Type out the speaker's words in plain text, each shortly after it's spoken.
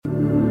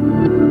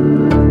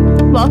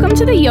Welcome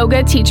to the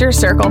Yoga Teacher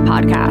Circle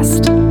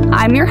podcast.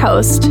 I'm your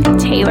host,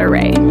 Taylor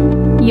Ray.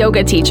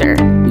 Yoga teacher,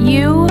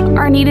 you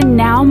are needed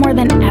now more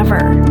than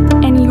ever,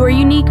 and your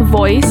unique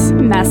voice,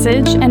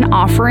 message, and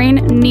offering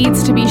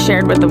needs to be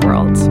shared with the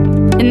world.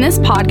 In this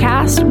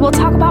podcast, we'll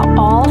talk about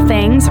all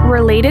things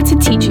related to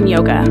teaching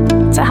yoga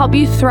to help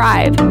you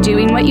thrive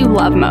doing what you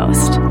love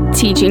most,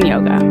 teaching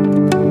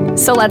yoga.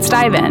 So let's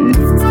dive in.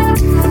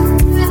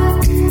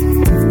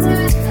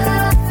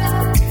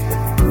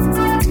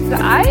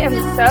 I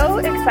am so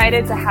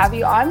excited to have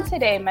you on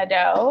today,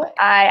 Mado.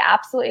 I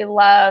absolutely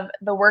love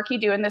the work you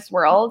do in this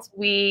world.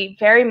 We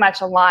very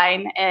much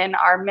align in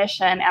our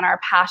mission and our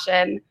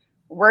passion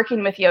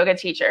working with yoga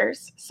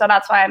teachers. So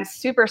that's why I'm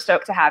super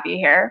stoked to have you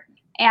here.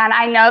 And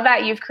I know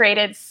that you've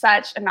created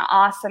such an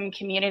awesome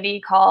community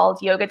called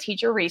Yoga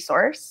Teacher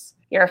Resource.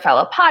 You're a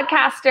fellow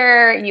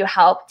podcaster, you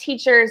help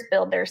teachers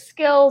build their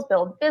skills,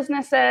 build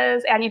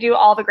businesses, and you do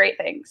all the great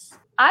things.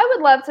 I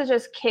would love to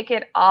just kick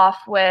it off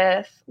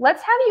with,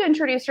 let's have you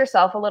introduce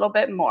yourself a little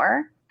bit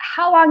more,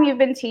 how long you've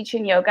been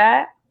teaching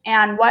yoga,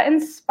 and what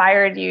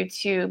inspired you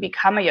to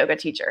become a yoga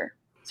teacher.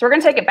 So we're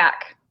going to take it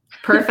back.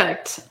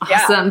 Perfect.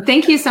 Awesome. Yeah.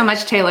 Thank you so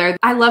much, Taylor.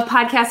 I love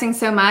podcasting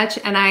so much,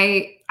 and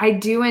I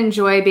do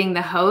enjoy being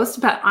the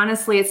host, but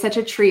honestly, it's such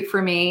a treat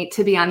for me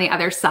to be on the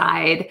other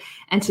side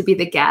and to be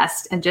the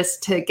guest and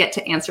just to get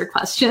to answer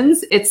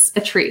questions. It's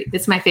a treat.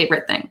 It's my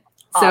favorite thing.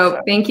 Awesome.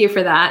 So thank you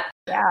for that.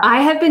 Yeah.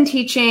 I have been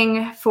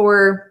teaching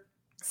for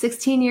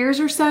 16 years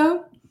or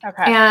so.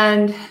 Okay.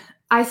 And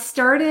I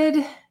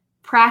started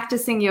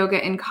practicing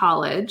yoga in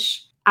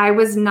college. I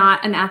was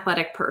not an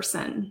athletic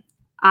person.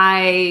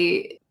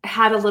 I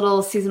had a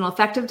little seasonal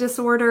affective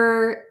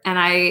disorder, and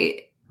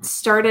I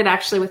started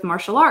actually with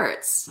martial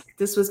arts.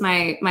 This was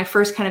my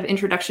first kind of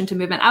introduction to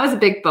movement. I was a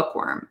big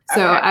bookworm.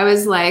 So I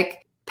was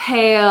like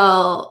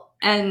pale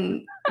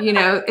and,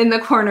 in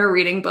the corner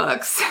reading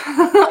books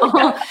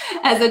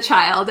as a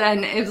child.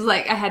 And it was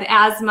like I had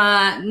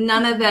asthma,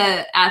 none of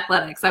the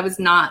athletics. That was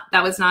not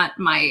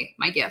my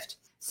gift.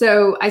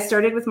 So I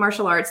started with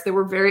martial arts. It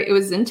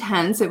was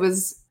intense. It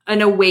was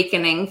an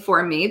awakening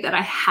for me that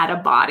I had a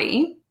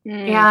body.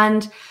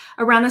 And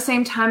around the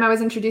same time I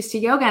was introduced to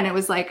yoga, and it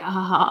was like,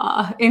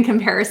 in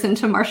comparison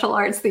to martial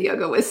arts, the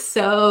yoga was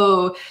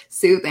so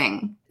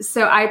soothing.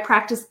 So I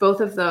practiced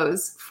both of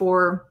those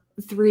for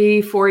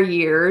 3-4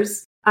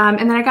 years. And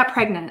then I got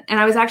pregnant, and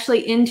I was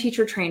actually in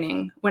teacher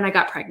training when I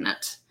got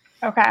pregnant.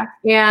 Okay.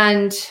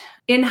 And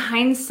in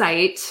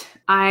hindsight,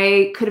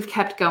 I could have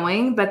kept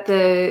going, but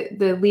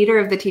the leader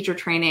of the teacher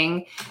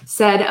training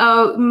said,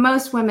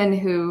 most women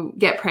who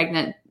get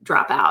pregnant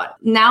drop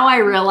out. Now I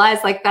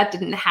realize that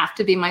didn't have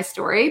to be my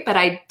story, but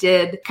I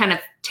did kind of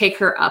take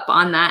her up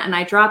on that, and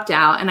I dropped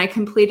out, and I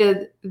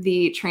completed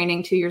the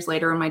training 2 years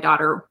later when my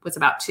daughter was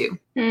about 2.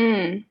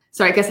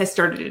 So I guess I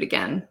started it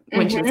again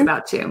when she was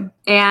about 2.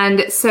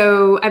 And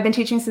so I've been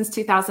teaching since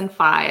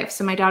 2005.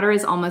 So my daughter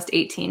is almost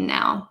 18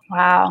 now.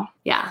 Wow.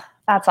 Yeah.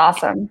 That's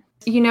awesome.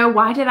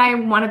 Why did I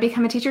want to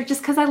become a teacher?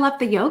 Just because I love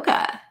the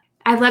yoga.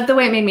 I love the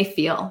way it made me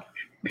feel.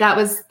 That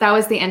was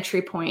the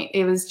entry point.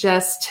 It was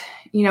just,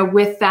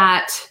 with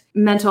that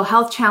mental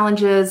health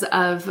challenges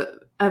of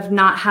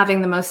not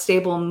having the most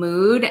stable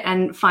mood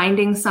and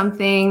finding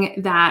something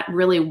that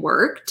really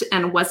worked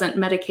and wasn't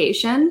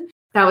medication,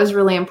 that was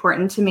really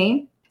important to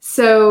me.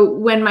 So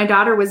when my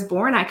daughter was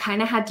born, I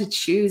kind of had to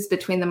choose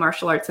between the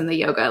martial arts and the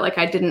yoga.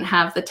 I didn't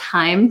have the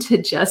time to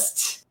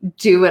just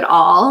do it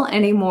all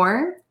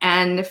anymore.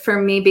 And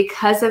for me,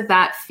 because of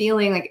that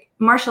feeling,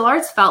 martial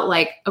arts felt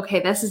like, okay,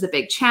 this is a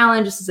big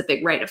challenge. This is a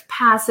big rite of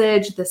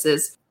passage. This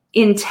is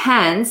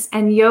intense.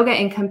 And yoga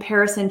in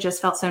comparison just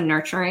felt so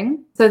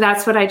nurturing. So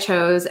that's what I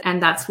chose.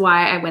 And that's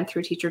why I went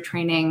through teacher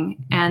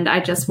training. And I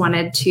just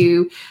wanted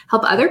to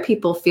help other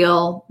people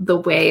feel the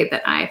way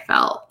that I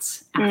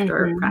felt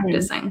after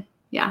practicing.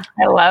 Yeah.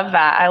 I love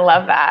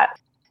that.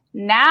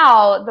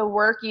 Now the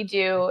work you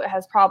do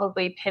has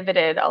probably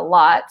pivoted a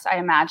lot, I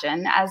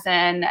imagine, as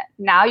in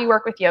now you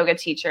work with yoga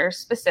teachers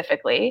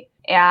specifically,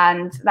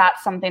 and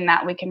that's something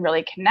that we can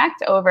really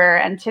connect over.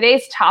 And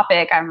today's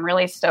topic I'm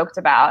really stoked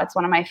about, it's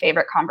one of my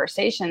favorite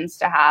conversations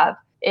to have,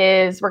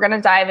 is we're going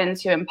to dive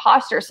into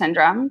imposter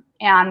syndrome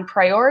and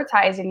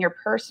prioritizing your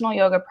personal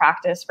yoga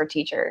practice for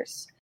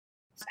teachers.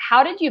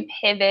 How did you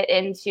pivot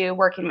into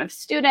working with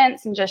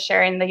students and just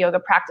sharing the yoga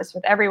practice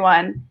with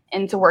everyone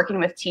into working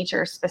with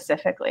teachers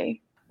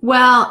specifically?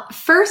 Well,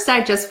 first,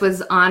 I just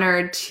was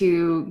honored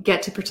to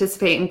get to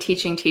participate in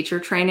teaching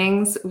teacher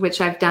trainings, which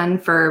I've done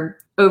for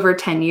over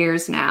 10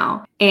 years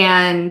now.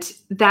 And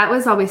that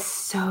was always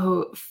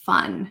so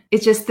fun.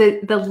 It's just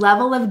the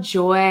level of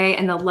joy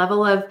and the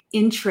level of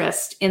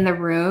interest in the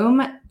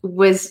room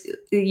was,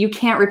 you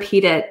can't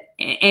repeat it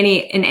in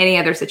any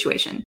other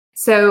situation.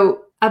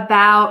 So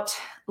about,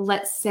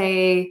 let's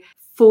say,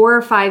 4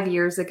 or 5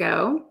 years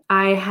ago,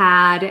 I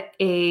had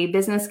a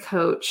business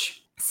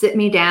coach sit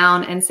me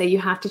down and say, you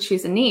have to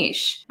choose a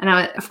niche. And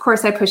of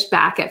course I pushed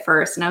back at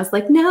first and I was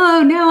like,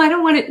 no, I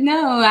don't want to.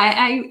 No,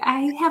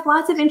 I have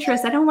lots of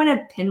interests. I don't want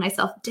to pin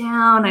myself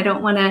down. I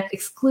don't want to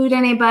exclude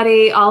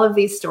anybody, all of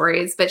these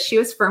stories. But she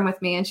was firm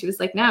with me and she was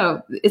like,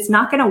 no, it's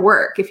not going to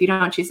work if you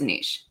don't choose a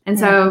niche. And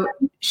so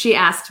she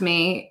asked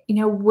me,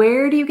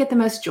 where do you get the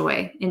most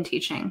joy in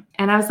teaching?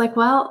 And I was like,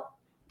 well,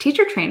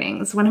 teacher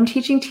trainings. When I'm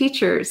teaching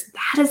teachers,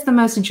 that is the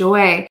most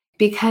joy,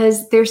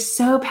 because they're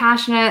so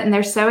passionate and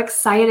they're so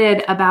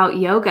excited about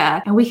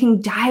yoga. And we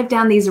can dive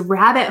down these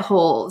rabbit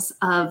holes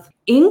of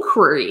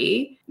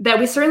inquiry that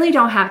we certainly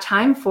don't have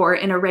time for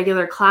in a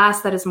regular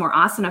class that is more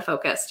asana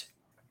focused.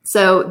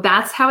 So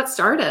that's how it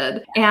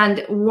started.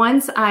 And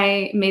once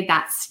I made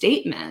that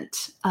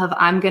statement of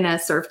I'm going to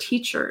serve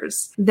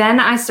teachers, then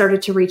I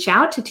started to reach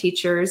out to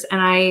teachers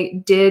and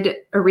I did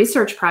a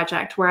research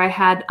project where I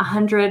had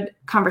 100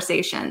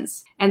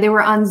 conversations and they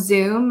were on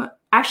Zoom.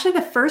 Actually,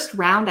 the first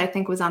round, I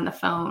think, was on the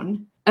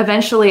phone.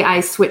 Eventually, I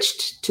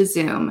switched to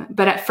Zoom.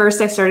 But at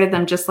first, I started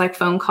them just like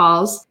phone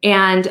calls.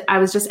 And I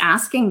was just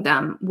asking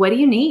them, what do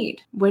you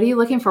need? What are you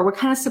looking for? What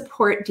kind of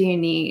support do you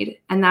need?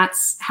 And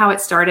that's how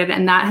it started.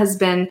 And that has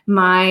been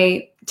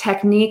my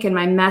technique and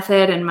my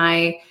method and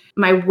my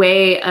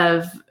way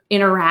of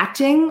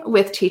interacting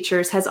with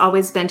teachers has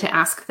always been to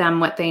ask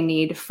them what they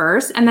need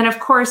first. And then, of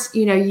course,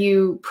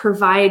 you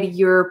provide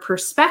your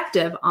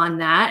perspective on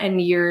that and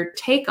your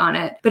take on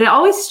it. But it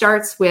always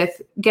starts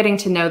with getting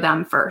to know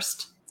them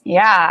first.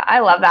 Yeah, I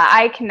love that.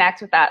 I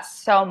connect with that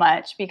so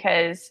much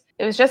because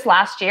it was just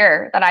last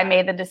year that I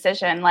made the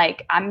decision,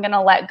 like, I'm going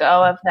to let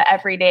go of the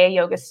everyday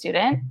yoga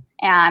student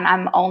and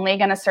I'm only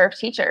going to serve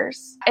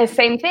teachers. It's the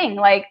same thing.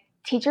 Like,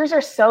 teachers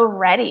are so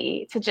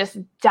ready to just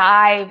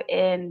dive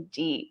in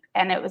deep.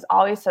 And it was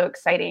always so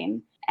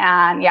exciting.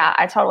 And yeah,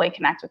 I totally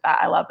connect with that.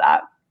 I love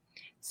that.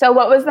 So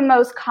what was the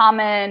most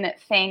common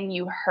thing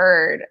you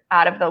heard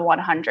out of the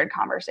 100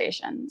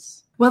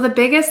 conversations? Well, the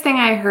biggest thing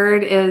I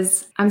heard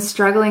is I'm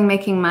struggling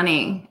making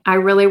money. I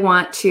really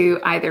want to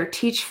either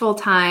teach full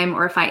time,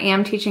 or if I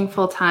am teaching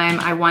full time,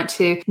 I want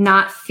to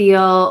not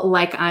feel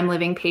like I'm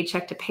living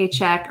paycheck to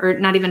paycheck, or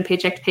not even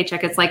paycheck to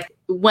paycheck. It's like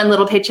one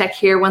little paycheck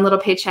here, one little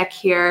paycheck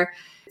here.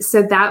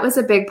 So that was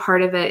a big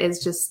part of it,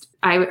 is just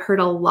I heard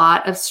a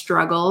lot of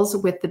struggles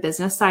with the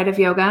business side of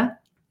yoga.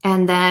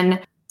 And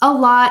then a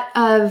lot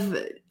of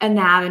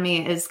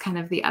anatomy is kind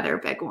of the other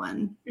big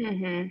one.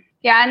 Mm-hmm.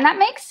 Yeah. And that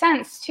makes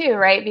sense too,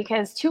 right?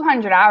 Because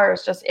 200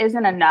 hours just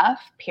isn't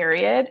enough,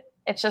 period.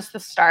 It's just the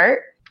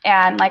start.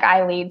 And like,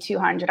 I lead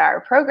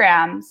 200-hour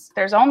programs.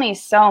 There's only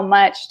so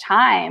much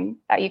time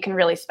that you can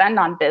really spend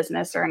on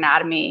business or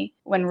anatomy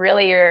when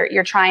really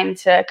you're trying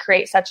to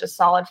create such a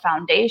solid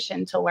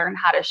foundation to learn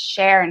how to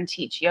share and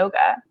teach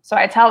yoga. So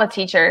I tell the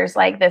teachers,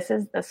 like, this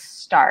is the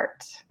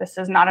start. This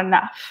is not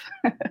enough.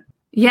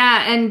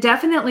 Yeah. And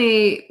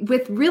definitely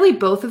with really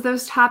both of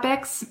those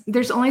topics,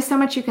 there's only so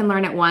much you can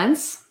learn at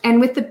once.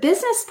 And with the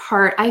business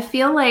part, I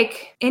feel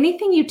like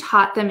anything you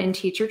taught them in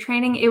teacher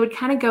training, it would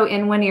kind of go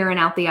in one ear and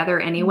out the other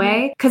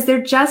anyway, because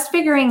they're just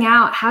figuring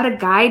out how to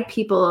guide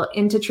people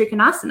into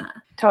Trikonasana.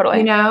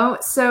 Totally.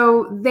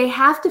 So they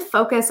have to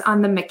focus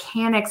on the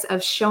mechanics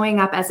of showing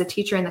up as a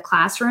teacher in the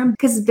classroom,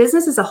 because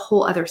business is a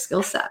whole other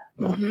skill set.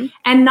 Mm-hmm.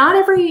 And not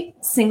every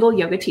single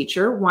yoga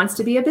teacher wants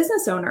to be a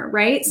business owner,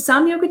 right?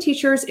 Some yoga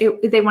teachers,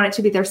 they want it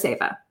to be their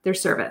seva, their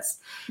service.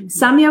 Mm-hmm.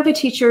 Some yoga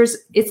teachers,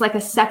 it's like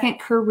a second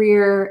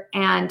career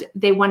and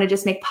they want to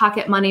just make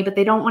pocket money, but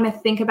they don't want to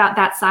think about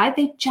that side.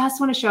 They just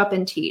want to show up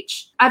and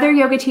teach. Other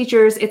yoga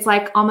teachers, it's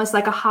like almost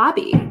like a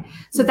hobby.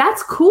 So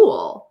that's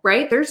cool,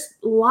 right? There's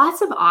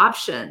lots of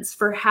options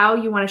for how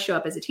you want to show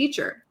up as a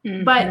teacher.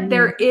 Mm-hmm. But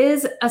there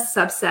is a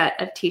subset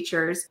of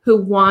teachers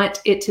who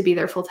want it to be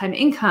their full-time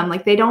income.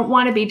 Like, they don't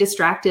want to be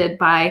distracted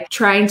by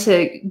trying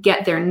to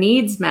get their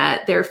needs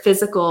met, their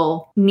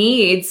physical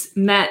needs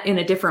met in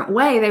a different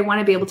way. They want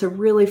to be able to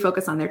really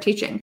focus on their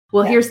teaching.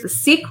 Well, here's the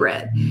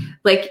secret.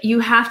 Like, you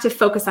have to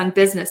focus on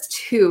business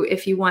too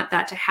if you want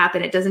that to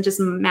happen. It doesn't just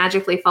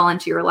magically fall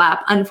into your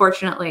lap.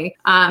 Unfortunately,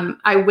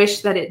 I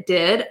wish that it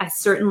did. I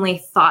certainly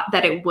thought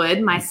that it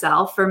would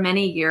myself. For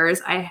many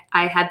years, I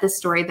had this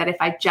story that if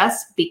I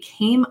just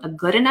became a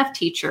good enough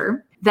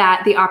teacher,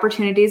 that the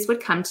opportunities would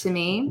come to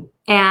me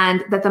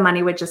and that the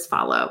money would just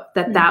follow,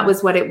 that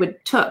was what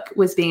it took,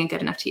 was being a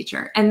good enough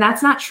teacher. And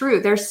that's not true.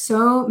 There's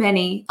so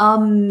many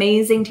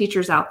amazing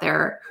teachers out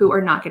there who are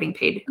not getting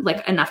paid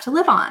like enough to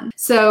live on.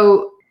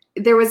 So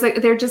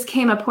there just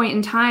came a point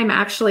in time.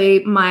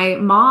 Actually, my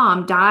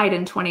mom died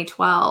in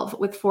 2012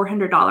 with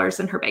 $400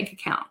 in her bank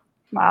account.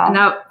 Wow. And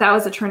that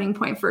was a turning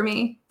point for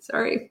me.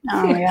 Sorry.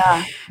 Oh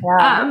yeah.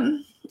 Yeah.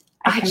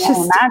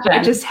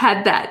 I just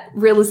had that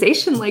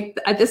realization, like,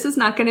 this is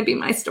not going to be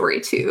my story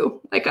too.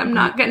 Like, I'm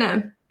not going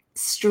to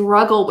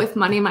struggle with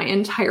money my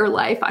entire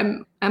life.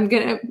 I'm going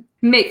to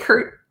make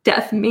her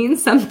death mean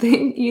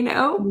something,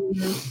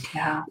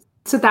 Yeah.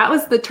 So that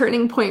was the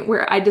turning point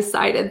where I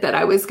decided that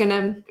I was going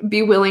to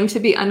be willing to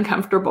be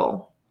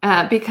uncomfortable,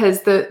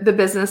 because the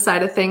business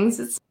side of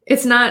things,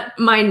 it's not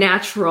my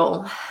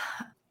natural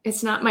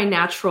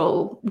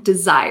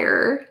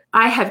desire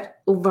I have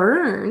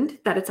learned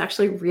that it's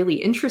actually really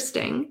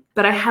interesting,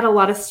 but I had a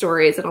lot of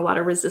stories and a lot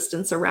of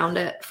resistance around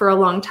it for a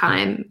long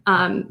time.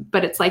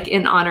 But it's like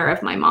in honor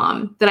of my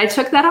mom that I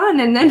took that on,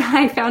 and then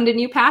I found a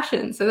new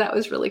passion. So that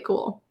was really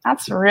cool.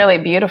 That's really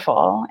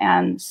beautiful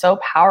and so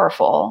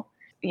powerful.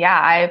 Yeah,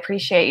 I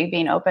appreciate you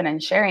being open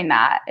and sharing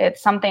that.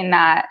 It's something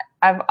that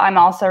I'm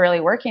also really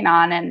working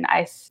on, and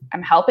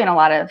I'm helping a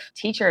lot of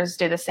teachers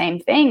do the same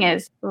thing,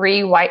 is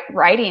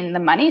rewriting the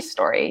money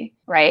story,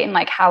 right? And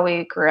like how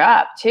we grew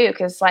up too.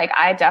 Because like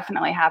I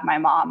definitely have my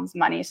mom's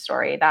money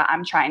story that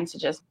I'm trying to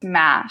just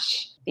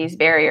smash these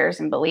barriers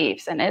and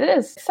beliefs. And it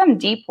is some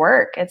deep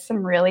work. It's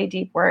some really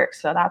deep work.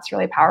 So that's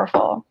really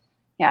powerful.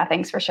 Yeah,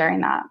 thanks for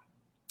sharing that.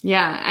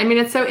 Yeah, I mean,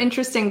 it's so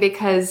interesting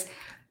because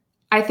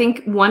I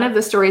think one of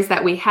the stories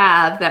that we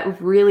have that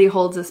really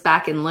holds us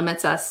back and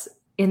limits us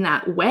in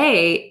that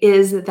way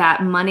is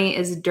that money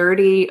is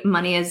dirty,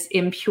 money is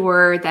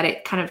impure, that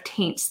it kind of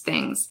taints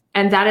things.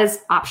 And that is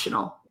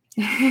optional.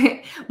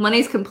 Money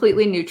is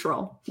completely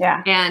neutral.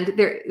 Yeah. And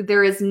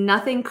there is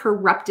nothing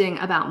corrupting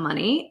about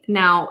money.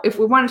 Now, if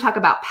we want to talk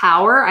about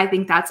power, I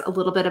think that's a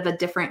little bit of a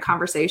different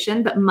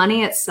conversation, but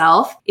money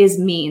itself is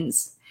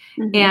means.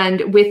 Mm-hmm.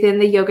 And within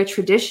the yoga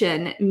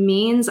tradition,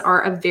 means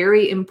are a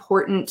very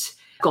important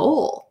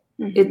goal.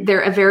 Mm-hmm. They're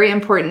a very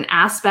important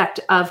aspect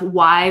of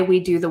why we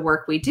do the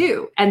work we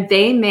do. And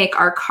they make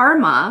our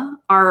karma,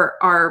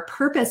 our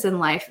purpose in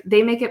life,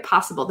 they make it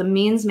possible. The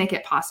means make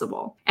it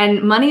possible.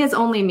 And money is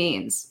only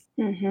means.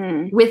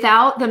 Mm-hmm.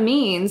 Without the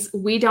means,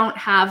 we don't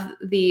have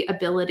the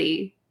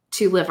ability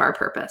to live our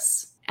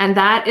purpose. And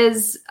that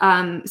is,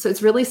 so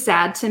it's really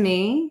sad to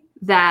me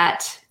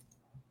that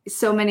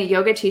so many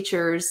yoga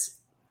teachers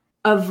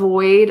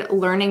avoid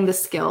learning the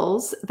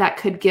skills that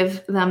could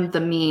give them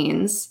the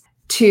means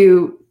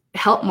to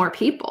help more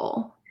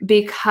people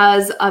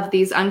because of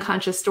these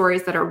unconscious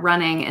stories that are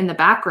running in the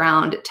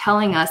background,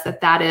 telling us that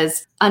that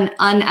is an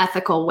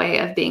unethical way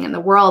of being in the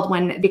world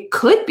when it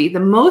could be the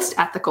most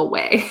ethical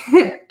way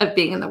of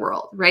being in the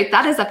world, right?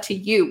 That is up to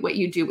you, what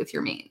you do with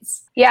your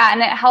means. Yeah.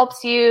 And it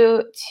helps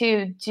you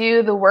to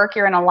do the work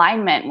you're in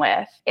alignment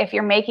with. If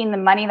you're making the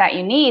money that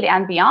you need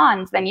and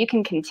beyond, then you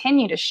can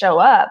continue to show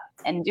up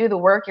and do the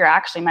work you're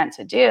actually meant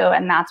to do.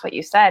 And that's what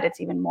you said. It's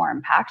even more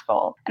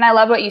impactful. And I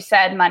love what you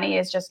said. Money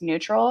is just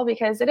neutral,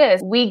 because it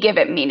is. We give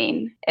it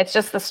meaning. It's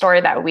just the story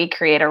that we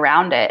create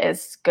around it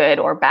is good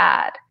or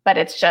bad, but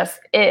it's just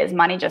is.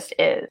 Money just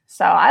is.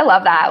 So I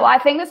love that. Well, I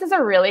think this is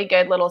a really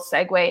good little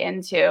segue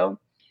into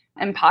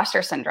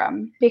imposter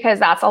syndrome, because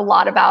that's a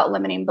lot about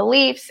limiting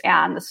beliefs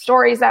and the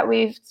stories that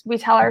we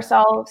tell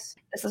ourselves.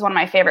 This is one of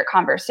my favorite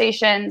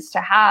conversations to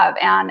have.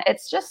 And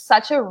it's just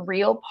such a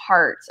real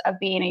part of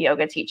being a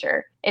yoga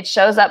teacher. It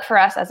shows up for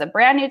us as a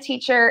brand new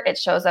teacher. It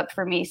shows up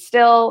for me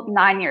still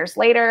 9 years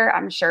later.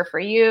 I'm sure for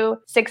you,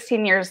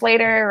 16 years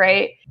later,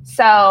 right?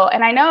 So,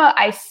 and I know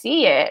I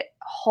see it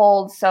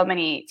hold so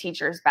many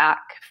teachers back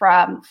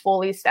from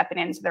fully stepping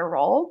into their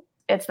role.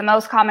 It's the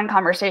most common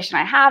conversation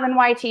I have in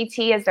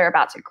YTT as they're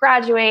about to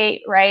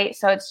graduate, right?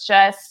 So it's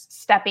just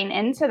stepping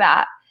into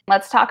that.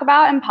 Let's talk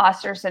about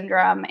imposter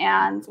syndrome.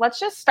 And let's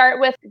just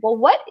start with, well,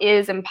 what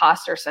is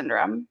imposter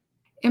syndrome?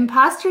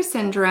 Imposter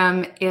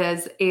syndrome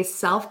is a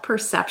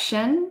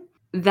self-perception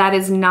that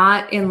is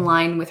not in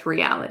line with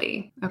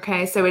reality.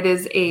 Okay. So it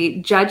is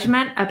a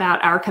judgment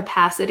about our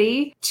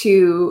capacity,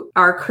 to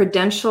our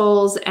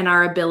credentials and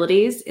our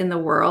abilities in the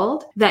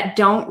world that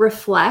don't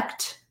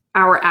reflect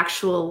our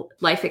actual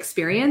life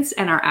experience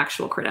and our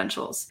actual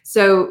credentials.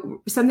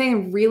 So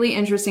something really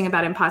interesting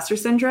about imposter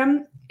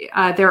syndrome,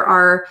 there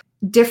are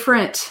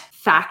different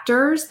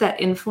factors that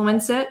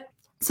influence it.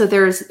 So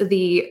there's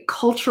the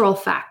cultural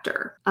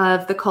factor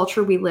of the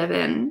culture we live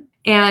in.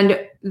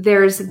 And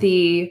there's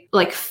the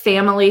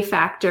family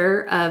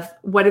factor of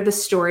what are the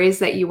stories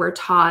that you were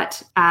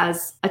taught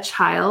as a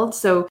child.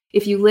 So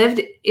if you lived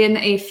in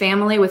a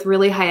family with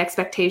really high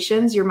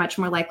expectations, you're much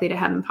more likely to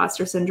have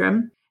imposter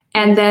syndrome.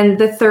 And then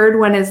the third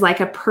one is like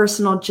a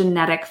personal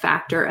genetic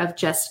factor of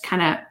just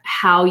kind of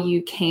how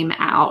you came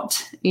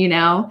out,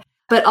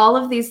 But all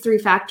of these three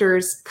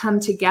factors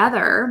come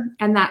together,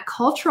 and that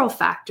cultural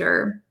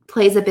factor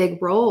plays a big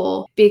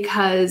role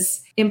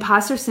because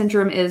imposter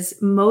syndrome is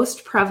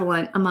most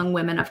prevalent among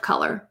women of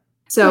color.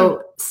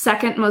 So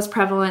second most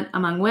prevalent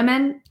among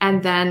women,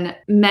 and then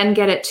men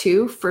get it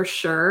too, for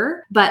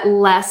sure, but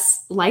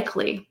less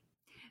likely.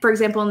 For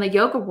example, in the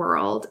yoga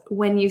world,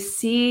 when you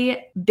see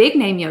big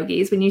name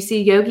yogis, when you see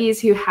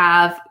yogis who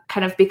have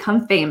kind of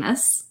become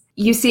famous,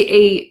 you see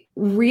a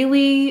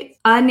really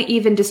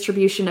uneven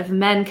distribution of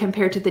men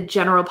compared to the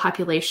general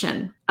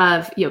population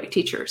of yoga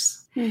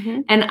teachers.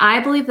 Mm-hmm. And I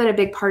believe that a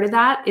big part of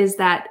that is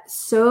that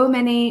so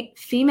many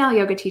female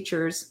yoga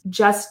teachers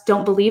just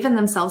don't believe in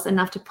themselves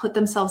enough to put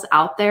themselves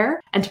out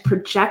there and to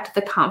project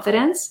the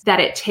confidence that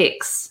it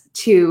takes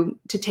to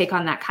take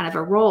on that kind of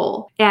a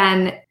role.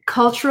 And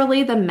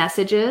culturally, the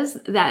messages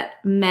that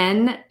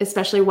men,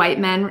 especially white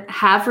men,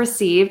 have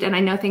received, and I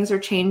know things are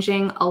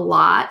changing a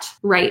lot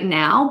right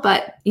now,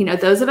 but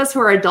those of us who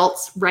are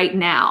adults right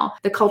now,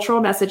 the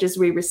cultural messages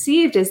we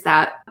received is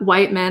that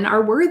white men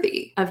are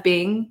worthy of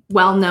being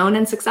well-known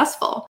and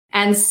successful.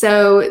 And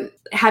so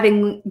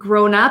having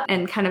grown up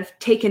and kind of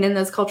taken in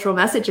those cultural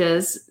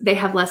messages, they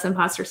have less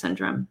imposter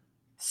syndrome.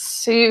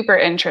 Super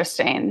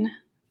interesting.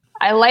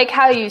 I like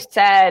how you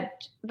said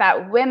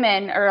that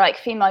women or like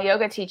female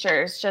yoga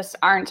teachers just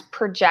aren't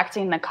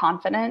projecting the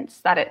confidence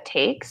that it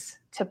takes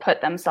to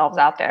put themselves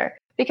out there,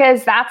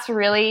 because that's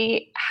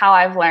really how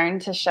I've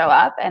learned to show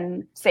up.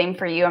 And same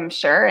for you, I'm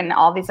sure. And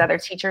all these other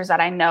teachers that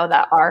I know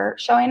that are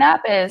showing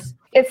up is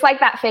it's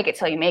like that fake it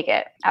till you make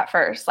it at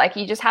first. Like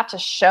you just have to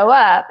show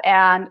up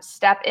and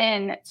step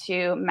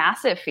into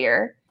massive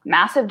fear,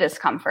 massive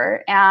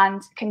discomfort,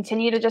 and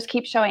continue to just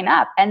keep showing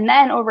up. And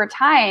then over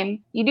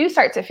time, you do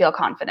start to feel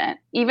confident,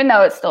 even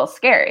though it's still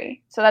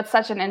scary. So that's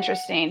such an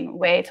interesting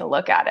way to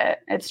look at it.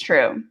 It's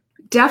true.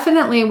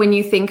 Definitely when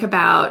you think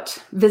about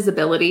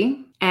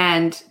visibility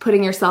and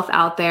putting yourself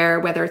out there,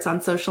 whether it's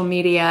on social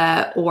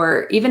media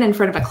or even in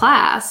front of a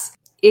class,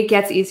 it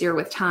gets easier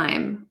with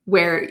time,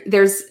 where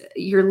there's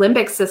your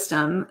limbic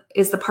system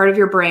is the part of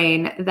your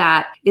brain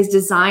that is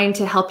designed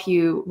to help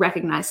you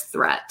recognize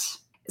threat.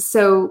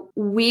 So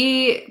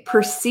we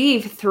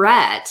perceive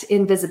threat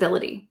in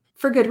visibility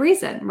for good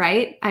reason,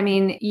 right? I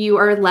mean, you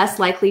are less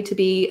likely to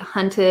be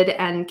hunted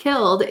and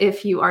killed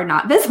if you are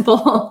not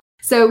visible.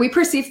 So we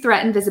perceive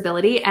threat and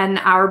visibility, and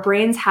our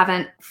brains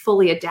haven't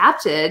fully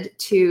adapted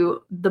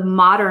to the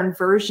modern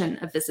version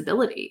of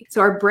visibility.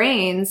 So our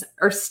brains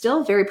are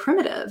still very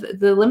primitive.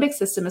 The limbic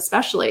system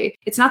especially,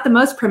 it's not the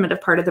most primitive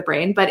part of the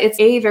brain, but it's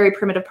a very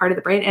primitive part of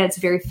the brain, and it's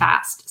very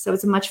fast. So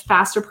it's a much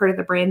faster part of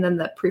the brain than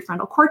the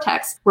prefrontal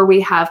cortex, where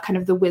we have kind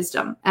of the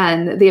wisdom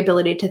and the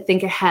ability to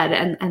think ahead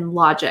and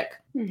logic.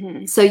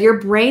 Mm-hmm. So your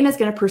brain is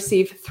going to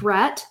perceive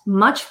threat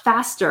much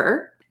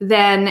faster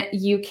than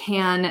you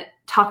can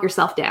talk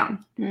yourself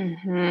down.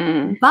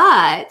 Mm-hmm.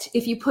 But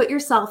if you put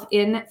yourself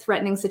in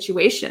threatening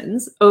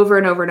situations over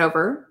and over and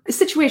over,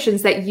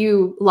 situations that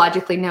you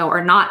logically know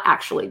are not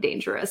actually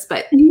dangerous,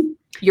 but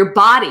your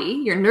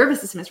body, your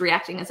nervous system is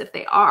reacting as if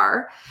they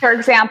are. For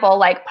example,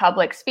 like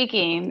public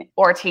speaking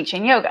or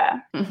teaching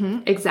yoga. Mm-hmm,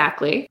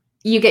 exactly.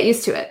 You get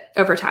used to it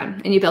over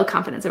time and you build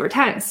confidence over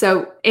time.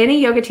 So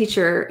any yoga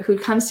teacher who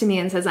comes to me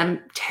and says,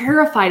 I'm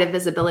terrified of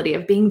visibility,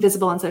 of being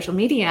visible on social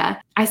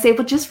media, I say,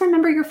 well, just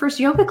remember your first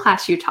yoga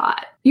class you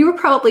taught. You were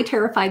probably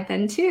terrified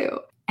then too.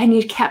 And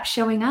you kept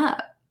showing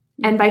up.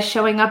 And by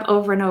showing up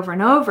over and over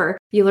and over,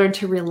 you learn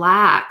to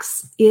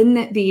relax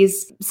in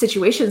these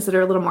situations that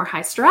are a little more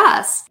high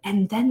stress.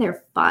 And then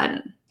they're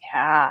fun.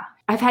 Yeah.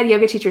 I've had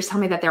yoga teachers tell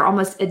me that they're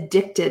almost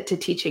addicted to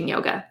teaching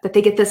yoga, that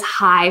they get this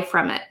high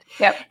from it.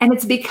 Yep. And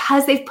it's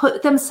because they've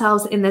put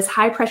themselves in this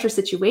high pressure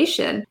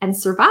situation and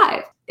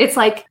survive. It's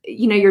like,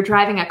 you're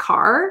driving a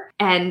car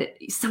and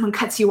someone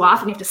cuts you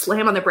off and you have to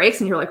slam on the brakes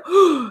and you're like,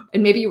 oh,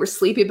 and maybe you were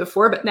sleepy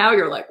before, but now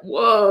you're like,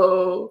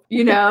 whoa,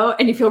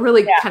 and you feel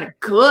really kind of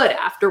good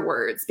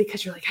afterwards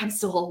because you're like, I'm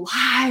still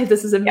alive.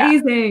 This is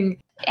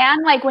amazing. Yeah.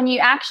 And like when you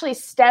actually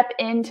step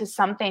into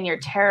something you're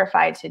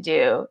terrified to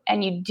do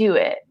and you do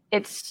it,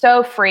 it's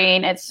so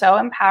freeing. It's so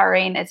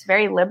empowering. It's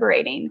very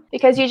liberating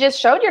because you just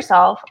showed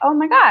yourself, oh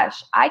my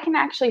gosh, I can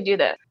actually do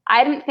this.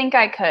 I didn't think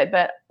I could,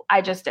 but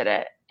I just did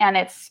it. And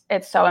it's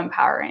so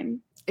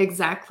empowering.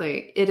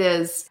 Exactly. It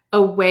is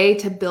a way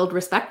to build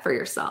respect for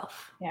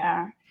yourself.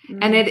 Yeah. Mm-hmm.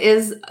 And it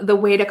is the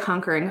way to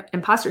conquer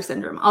imposter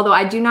syndrome. Although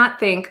I do not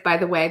think, by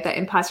the way, that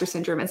imposter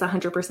syndrome is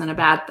 100% a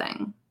bad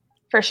thing.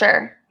 For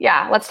sure.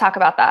 Yeah. Let's talk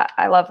about that.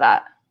 I love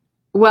that.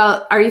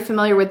 Well, are you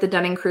familiar with the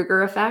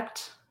Dunning-Kruger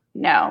effect?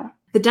 No.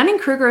 The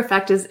Dunning-Kruger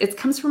effect it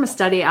comes from a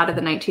study out of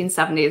the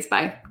 1970s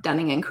by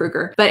Dunning and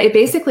Kruger, but it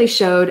basically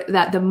showed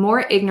that the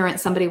more ignorant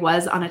somebody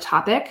was on a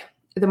topic,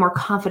 the more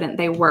confident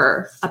they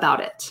were about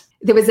it.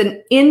 There was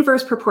an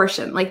inverse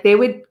proportion. Like they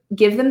would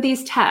give them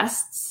these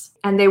tests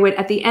and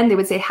at the end, they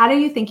would say, how do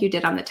you think you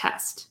did on the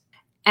test?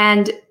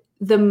 And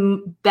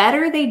the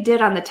better they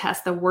did on the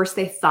test, the worse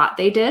they thought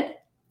they did.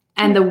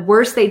 And the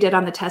worse they did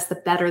on the test, the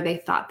better they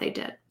thought they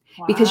did.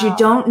 Wow. Because you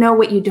don't know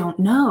what you don't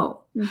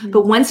know. Mm-hmm.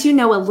 But once you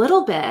know a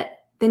little bit,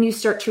 then you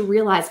start to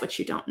realize what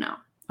you don't know.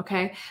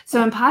 Okay.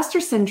 So imposter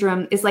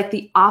syndrome is like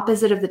the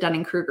opposite of the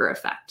Dunning-Kruger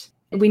effect.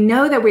 We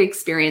know that we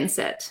experience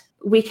it.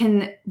 We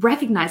can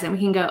recognize it. We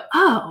can go,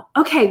 oh,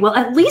 okay, well,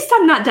 at least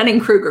I'm not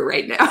Dunning-Kruger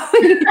right now.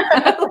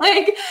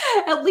 Like,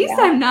 at least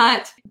I'm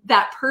not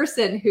that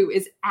person who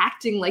is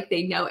acting like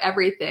they know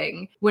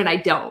everything when I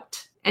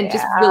don't, and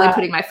just really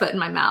putting my foot in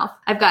my mouth.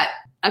 I've got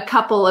a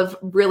couple of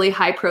really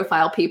high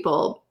profile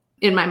people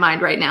in my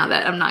mind right now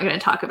that I'm not going to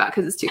talk about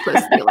because it's too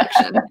close to the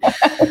election.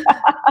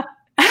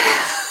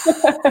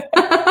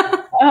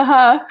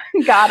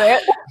 Got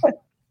it.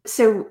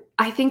 So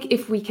I think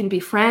if we can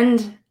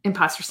befriend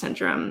imposter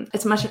syndrome,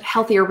 it's a much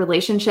healthier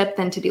relationship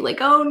than to be like,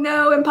 oh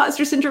no,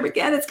 imposter syndrome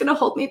again, it's going to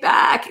hold me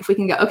back. If we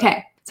can go,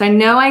 okay, so I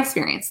know I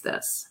experienced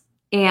this.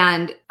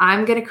 and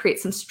I'm going to create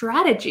some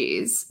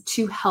strategies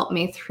to help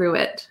me through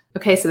it.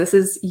 Okay, so this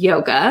is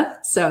yoga.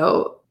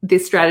 So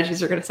these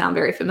strategies are going to sound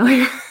very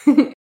familiar.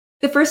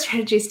 The first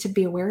strategy is to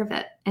be aware of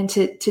it and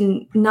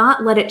to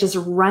not let it just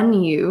run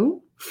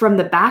you from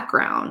the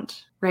background,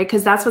 right?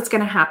 Because that's what's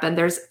going to happen.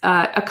 There's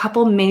a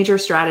couple major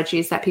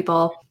strategies that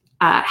people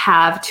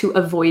have to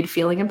avoid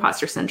feeling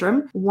imposter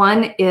syndrome.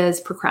 One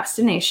is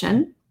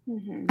procrastination,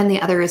 and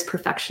the other is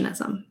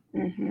perfectionism.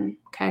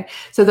 Okay.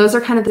 So those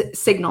are kind of the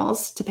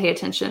signals to pay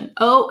attention.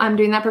 Oh, I'm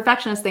doing that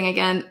perfectionist thing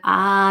again.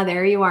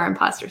 There you are,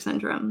 imposter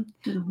syndrome.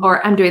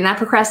 Or I'm doing that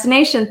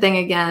procrastination thing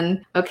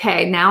again.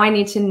 Okay. Now I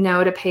need to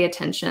know to pay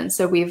attention.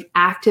 So we've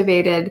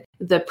activated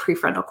the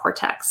prefrontal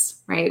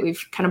cortex, right?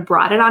 We've kind of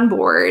brought it on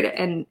board.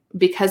 And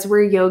because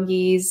we're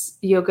yogis,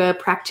 yoga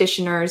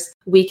practitioners,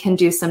 we can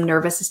do some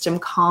nervous system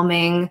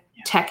calming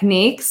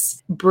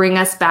techniques, bring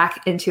us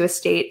back into a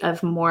state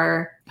of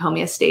more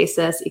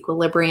homeostasis,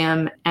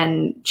 equilibrium,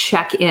 and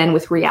check in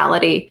with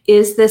reality.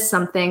 Is this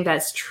something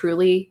that's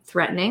truly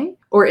threatening?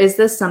 Or is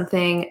this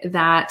something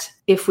that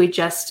if we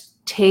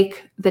just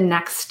take the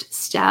next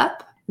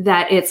step,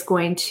 that it's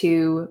going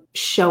to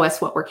show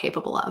us what we're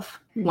capable of,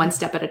 one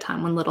step at a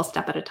time, one little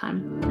step at a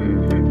time?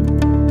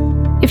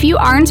 If you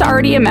aren't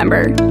already a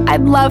member,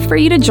 I'd love for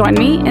you to join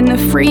me in the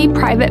free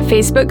private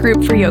Facebook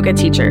group for yoga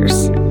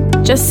teachers.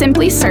 Just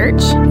simply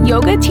search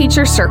Yoga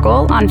Teacher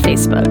Circle on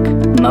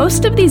Facebook.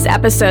 Most of these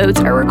episodes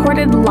are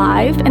recorded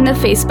live in the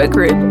Facebook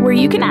group where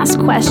you can ask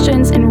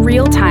questions in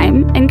real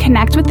time and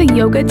connect with the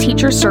Yoga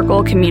Teacher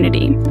Circle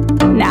community.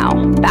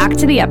 Now, back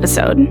to the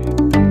episode.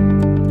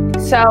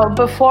 So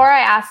before I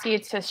ask you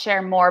to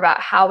share more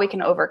about how we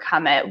can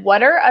overcome it,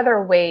 what are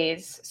other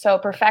ways? So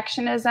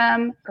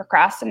perfectionism,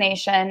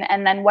 procrastination,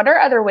 and then what are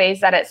other ways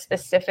that it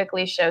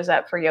specifically shows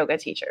up for yoga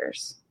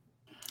teachers?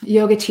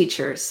 Yoga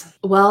teachers.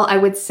 Well, I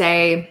would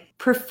say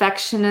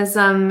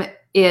perfectionism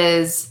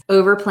is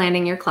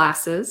over-planning your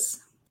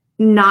classes,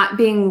 not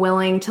being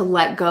willing to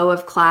let go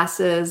of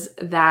classes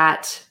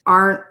that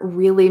aren't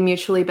really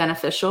mutually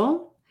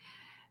beneficial,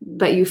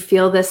 but you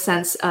feel this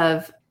sense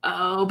of,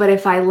 oh, but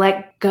if I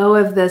let go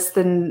of this,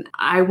 then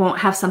I won't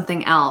have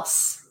something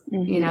else.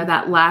 You know,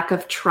 that lack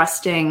of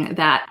trusting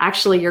that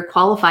actually you're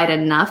qualified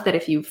enough that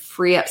if you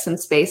free up some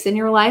space in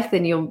your life,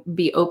 then you'll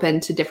be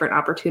open to different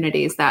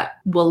opportunities that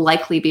will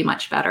likely be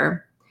much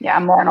better. Yeah,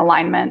 more in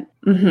alignment.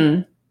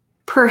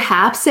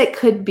 Perhaps it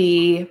could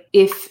be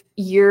if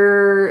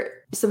you're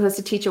supposed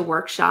to teach a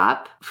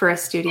workshop for a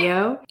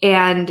studio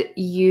and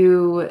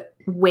you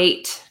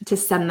wait to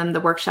send them the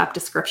workshop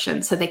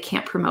description so they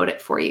can't promote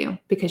it for you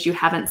because you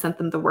haven't sent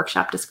them the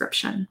workshop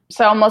description.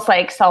 So almost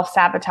like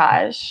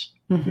self-sabotage.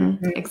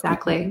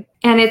 Exactly.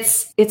 And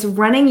it's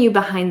running you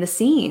behind the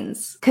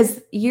scenes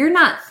because you're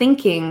not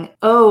thinking,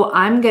 oh,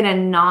 I'm going to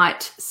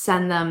not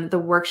send them the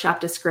workshop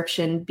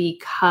description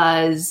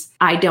because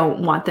I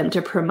don't want them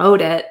to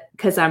promote it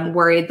because I'm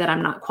worried that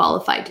I'm not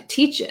qualified to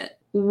teach it.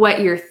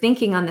 What you're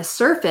thinking on the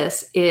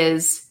surface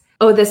is,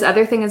 oh, this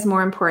other thing is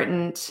more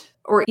important.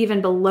 Or even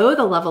below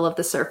the level of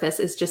the surface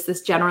is just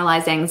this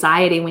generalized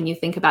anxiety when you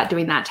think about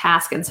doing that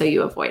task. And so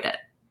you avoid it.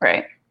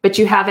 Right. But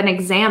you haven't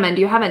examined,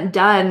 you haven't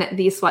done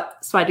the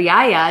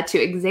swadhyaya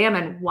to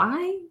examine,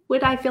 why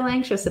would I feel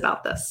anxious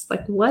about this?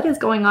 Like, what is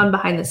going on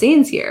behind the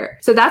scenes here?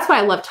 So that's why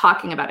I love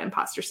talking about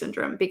imposter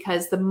syndrome,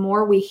 because the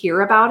more we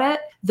hear about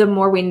it, the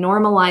more we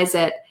normalize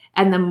it,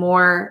 and the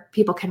more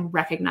people can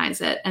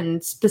recognize it.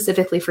 And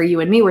specifically for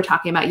you and me, we're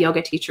talking about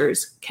yoga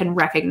teachers can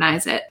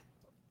recognize it.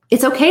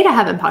 It's okay to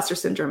have imposter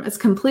syndrome. It's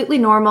completely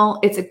normal.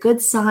 It's a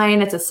good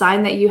sign. It's a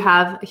sign that you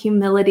have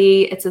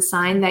humility. It's a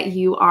sign that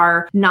you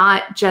are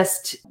not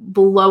just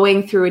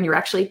blowing through and you're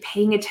actually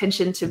paying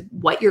attention to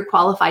what you're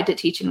qualified to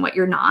teach and what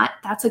you're not.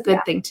 That's a good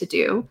thing to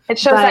do. It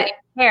shows that you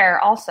care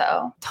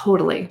also.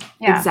 Totally.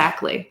 Yeah.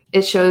 Exactly.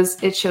 It shows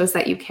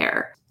that you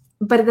care.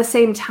 But at the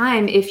same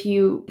time, if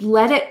you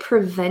let it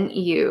prevent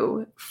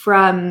you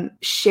from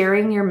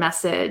sharing your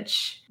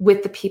message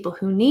with the people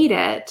who need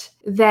it,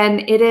 then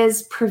it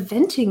is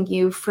preventing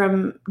you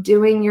from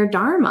doing your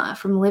dharma,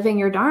 from living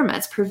your dharma.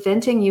 It's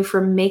preventing you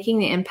from making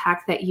the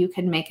impact that you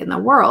can make in the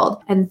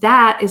world. And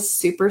that is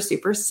super,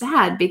 super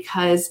sad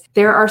because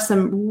there are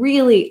some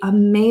really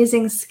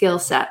amazing skill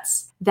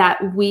sets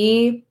that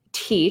we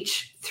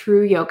teach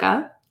through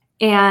yoga,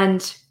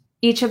 and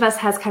each of us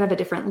has kind of a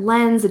different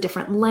lens, a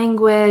different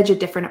language, a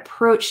different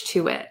approach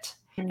to it.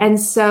 And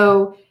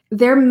so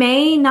there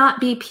may not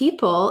be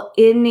people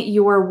in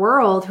your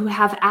world who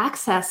have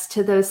access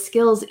to those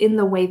skills in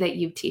the way that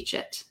you teach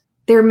it.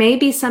 There may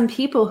be some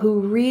people who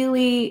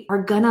really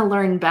are going to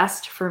learn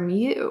best from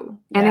you.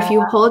 And if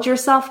you hold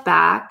yourself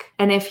back,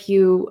 and if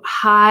you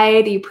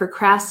hide, you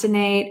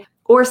procrastinate,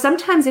 or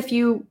sometimes if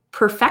you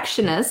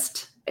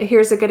perfectionist,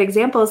 here's a good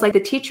example, is like the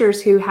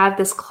teachers who have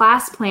this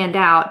class planned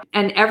out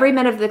and every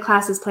minute of the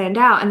class is planned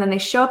out. And then they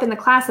show up in the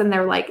class and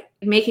they're like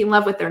making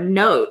love with their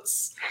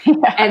notes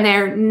and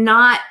they're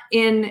not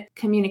in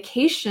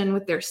communication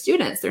with their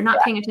students. They're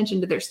not paying attention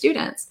to their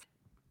students.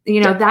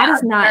 that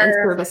is not in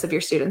service of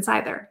your students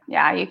either.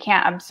 Yeah, you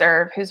can't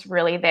observe who's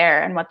really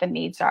there and what the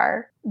needs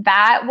are.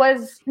 That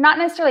was not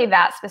necessarily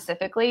that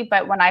specifically,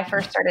 but when I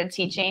first started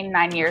teaching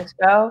 9 years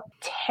ago,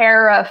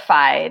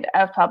 terrified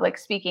of public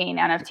speaking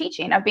and of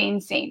teaching, of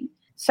being seen.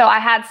 So I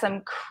had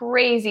some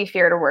crazy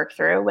fear to work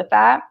through with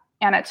that.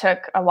 And it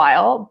took a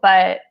while,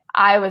 but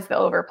I was the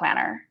over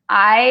planner.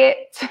 I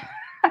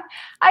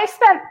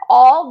spent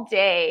all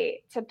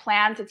day to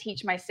plan to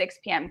teach my 6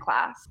 p.m.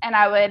 class. And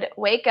I would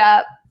wake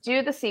up,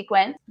 do the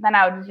sequence, then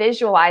I would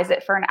visualize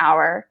it for an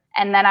hour.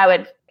 And then I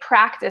would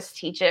practice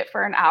teach it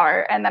for an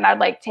hour. And then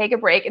I'd take a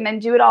break and then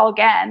do it all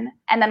again.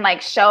 And then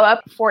show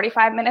up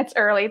 45 minutes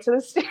early to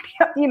the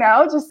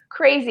studio, just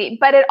crazy.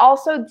 But it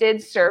also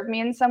did serve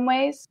me in some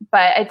ways.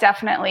 But it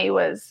definitely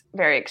was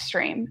very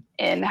extreme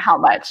in how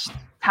much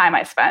time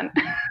I spent.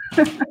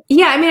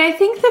 Yeah. I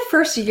think the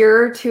first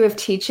year or two of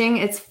teaching,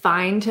 it's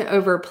fine to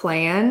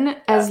overplan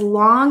as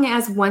long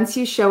as once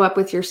you show up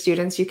with your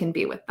students, you can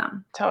be with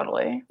them.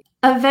 Totally.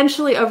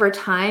 Eventually over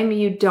time,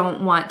 you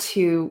don't want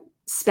to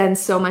spend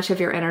so much of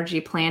your energy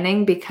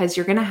planning because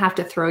you're going to have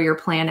to throw your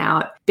plan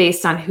out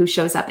based on who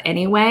shows up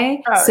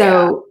anyway.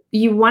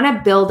 You want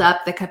to build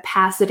up the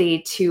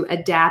capacity to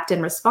adapt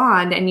and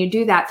respond. And you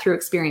do that through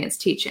experience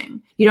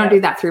teaching. You don't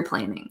do that through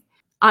planning.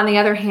 On the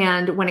other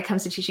hand, when it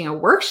comes to teaching a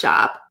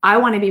workshop, I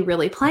want to be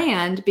really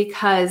planned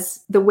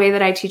because the way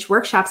that I teach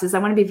workshops is I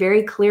want to be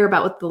very clear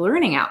about what the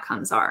learning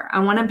outcomes are. I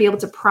want to be able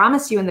to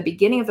promise you in the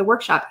beginning of the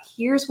workshop,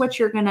 here's what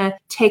you're going to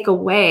take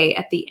away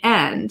at the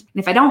end.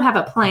 And if I don't have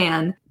a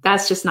plan,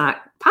 that's just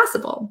not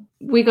possible.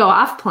 We go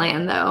off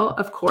plan though,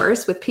 of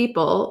course, with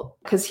people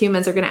because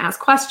humans are going to ask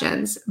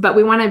questions, but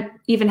we want to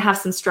even have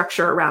some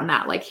structure around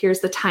that. Here's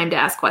the time to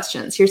ask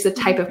questions. Here's the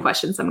type of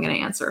questions I'm going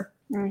to answer.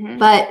 Mm-hmm.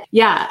 But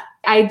yeah,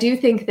 I do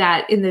think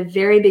that in the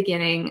very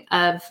beginning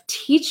of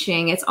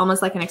teaching, it's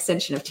almost like an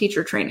extension of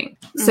teacher training.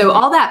 Mm-hmm. So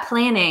all that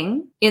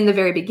planning in the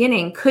very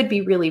beginning could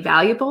be really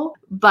valuable,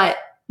 but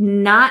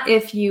not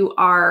if you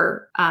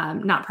are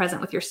not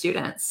present with your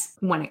students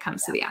when it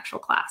comes to the actual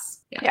class.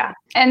 Yeah.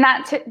 And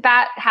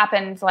that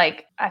happened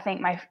I think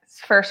my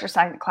first or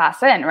second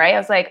class in, right? I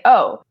was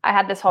oh, I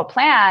had this whole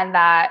plan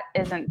that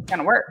isn't going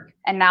to work.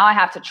 And now I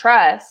have to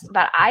trust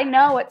that I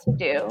know what to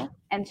do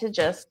and to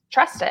just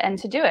trust it and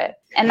to do it.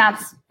 And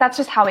that's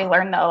just how we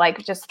learn though,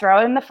 just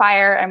throw it in the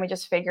fire and we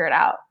just figure it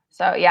out.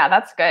 So yeah,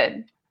 that's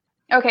good.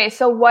 Okay,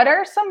 so what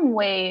are some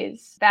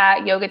ways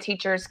that yoga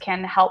teachers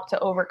can help to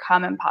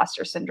overcome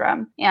imposter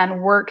syndrome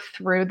and work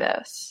through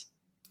this?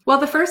 Well,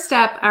 the first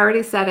step, I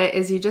already said it,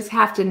 is you just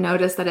have to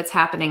notice that it's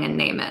happening and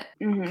name it.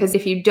 Because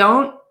if you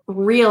don't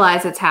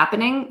realize it's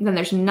happening, then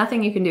there's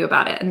nothing you can do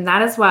about it. And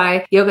that is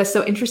why yoga is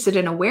so interested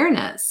in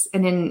awareness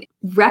and in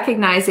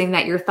recognizing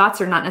that your thoughts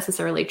are not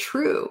necessarily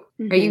true.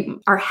 Mm-hmm. Right?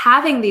 You are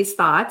having these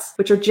thoughts,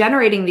 which are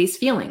generating these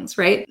feelings,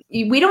 right?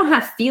 We don't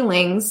have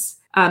feelings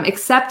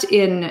except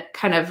in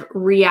kind of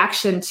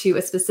reaction to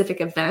a specific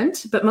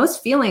event, but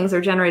most feelings are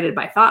generated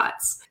by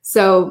thoughts.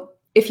 So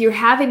if you're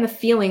having the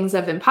feelings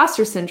of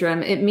imposter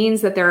syndrome, it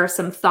means that there are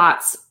some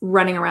thoughts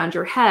running around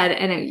your head,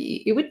 and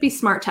it would be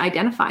smart to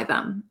identify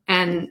them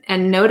and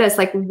notice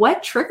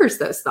what triggers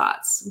those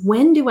thoughts.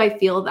 When do I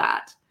feel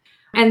that?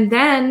 And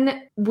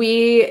then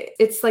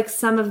it's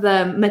some of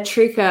the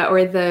matrika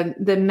or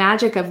the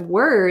magic of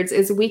words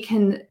is we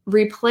can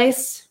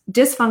replace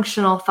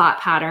dysfunctional thought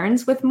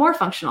patterns with more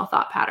functional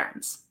thought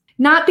patterns.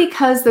 Not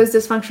because those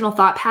dysfunctional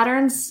thought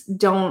patterns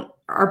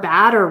are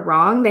bad or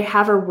wrong. They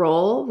have a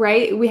role,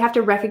 right? We have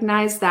to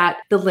recognize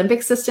that the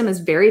limbic system is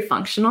very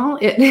functional.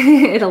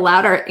 It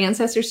allowed our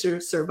ancestors to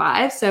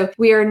survive. So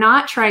we are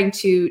not trying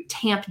to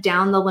tamp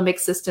down the limbic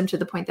system to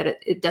the point that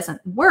it doesn't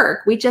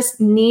work. We just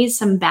need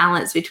some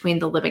balance between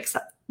the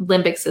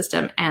limbic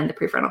system and the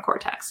prefrontal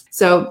cortex.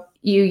 So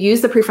you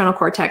use the prefrontal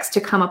cortex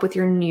to come up with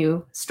your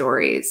new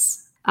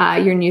stories.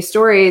 Your new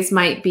stories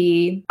might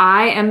be,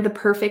 I am the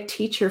perfect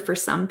teacher for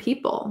some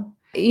people.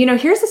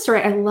 Here's a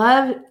story.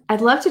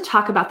 I'd love to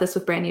talk about this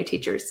with brand new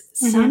teachers.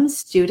 Mm-hmm. Some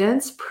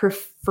students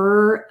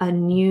prefer a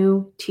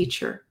new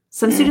teacher.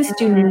 Some students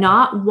do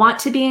not want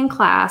to be in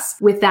class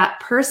with that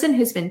person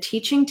who's been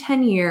teaching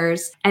 10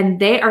 years, and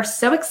they are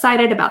so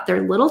excited about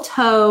their little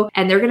toe,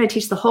 and they're going to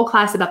teach the whole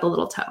class about the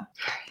little toe.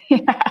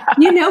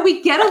 Yeah.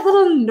 We get a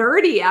little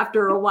nerdy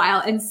after a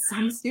while, and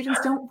some students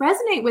don't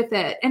resonate with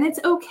it, and it's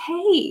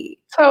okay.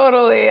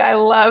 Totally. I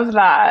love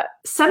that.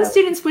 Some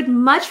students would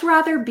much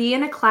rather be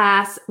in a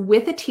class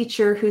with a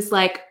teacher who's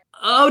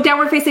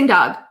downward facing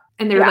dog.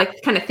 And they're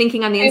kind of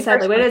thinking on the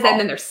inside, what is it? And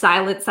then they're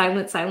silent. And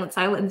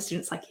the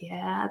student's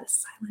yeah, the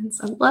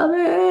silence. I love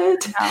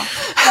it.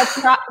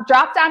 No.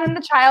 Drop down in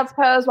the child's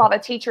pose while the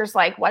teacher's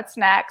what's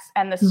next?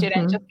 And the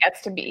student just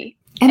gets to be.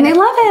 And they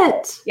love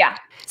it. Yeah.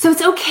 So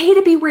it's okay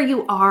to be where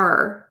you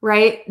are,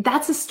 right?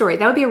 That's a story.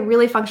 That would be a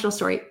really functional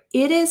story.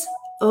 It is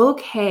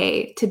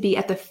okay to be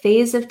at the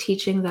phase of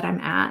teaching that I'm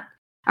at.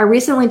 I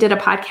recently did a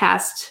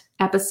podcast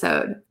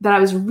episode that I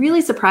was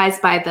really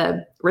surprised by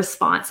the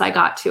response I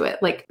got to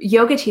it. Like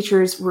yoga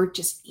teachers were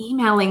just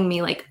emailing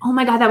me like, oh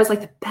my God, that was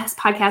like the best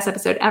podcast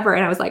episode ever.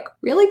 And I was like,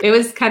 really? It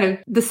was kind of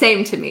the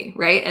same to me,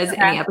 right? As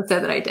any episode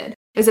that I did.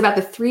 It was about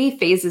the 3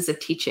 phases of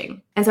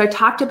teaching. And so I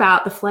talked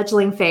about the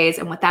fledgling phase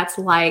and what that's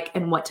like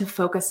and what to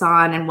focus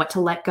on and what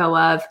to let go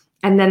of.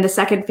 And then the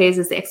second phase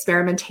is the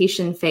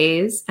experimentation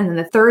phase. And then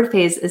the third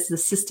phase is the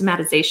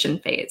systematization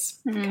phase.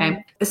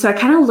 Okay. So I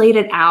kind of laid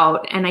it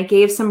out and I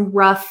gave some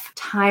rough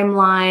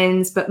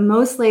timelines, but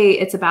mostly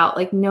it's about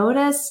like,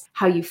 notice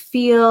how you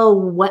feel,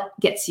 what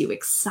gets you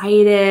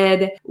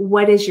excited,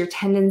 what is your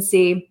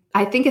tendency.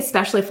 I think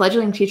especially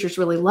fledgling teachers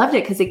really loved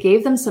it because it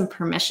gave them some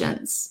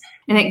permissions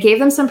and it gave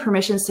them some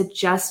permissions to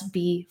just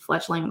be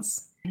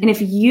fledglings. And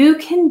if you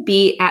can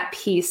be at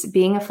peace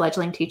being a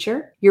fledgling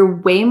teacher, you're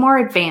way more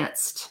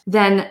advanced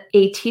than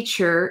a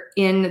teacher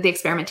in the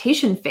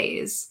experimentation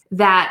phase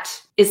that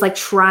is like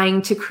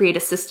trying to create a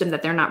system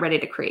that they're not ready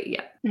to create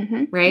yet,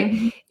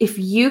 right? If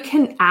you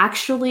can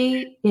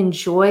actually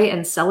enjoy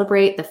and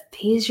celebrate the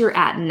phase you're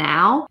at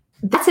now,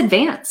 that's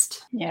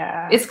advanced.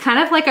 Yeah. It's kind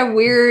of like a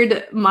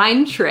weird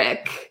mind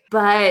trick,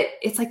 but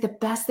it's like the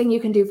best thing you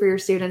can do for your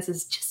students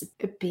is just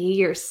be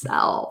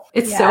yourself.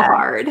 It's so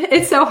hard.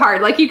 It's so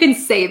hard. Like you can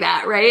say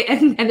that, right?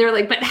 And they're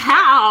like, but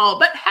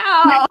how?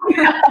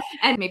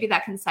 And maybe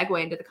that can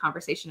segue into the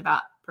conversation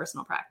about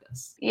personal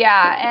practice.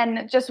 Yeah.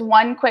 And just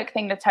one quick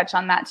thing to touch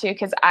on that too,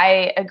 because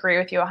I agree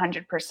with you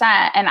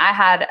 100%. And I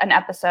had an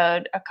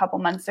episode a couple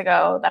months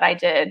ago that I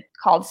did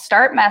called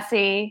Start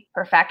Messy,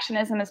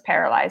 Perfectionism is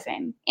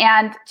Paralyzing.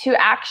 And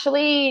to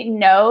actually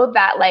know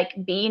that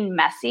like being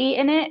messy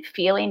in it,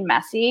 feeling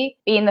messy,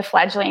 being the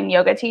fledgling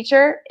yoga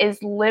teacher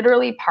is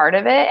literally part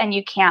of it and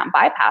you can't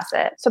bypass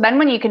it. So then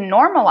when you can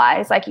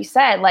normalize, like you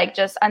said, like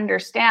just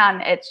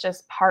understand it's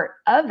just part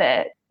of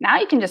it. Now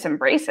you can just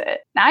embrace it.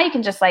 Now you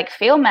can just like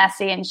feel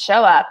messy and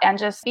show up and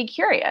just be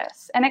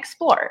curious and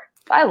explore.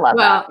 I love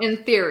that. Well,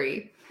 in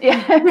theory. Yeah.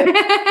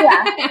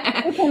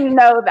 We can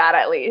know that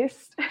at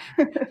least.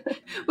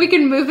 We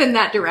can move in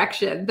that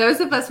direction. Those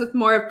of us with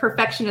more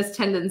perfectionist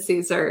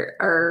tendencies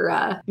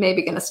are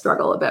maybe going to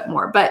struggle a bit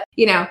more. But,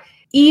 you know,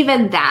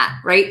 even that,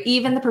 right?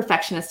 Even the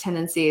perfectionist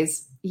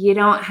tendencies, you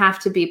don't have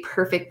to be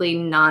perfectly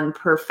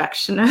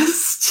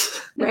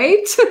non-perfectionist,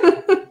 right?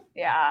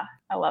 Yeah,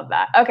 I love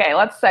that. Okay,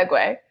 let's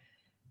segue.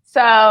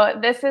 So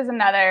this is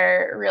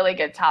another really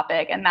good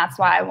topic, and that's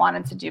why I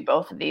wanted to do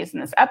both of these in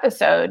this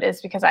episode,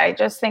 is because I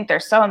just think they're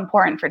so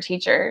important for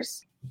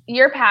teachers.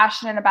 You're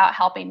passionate about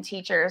helping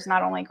teachers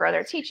not only grow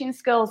their teaching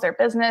skills, their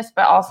business,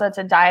 but also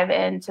to dive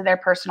into their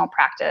personal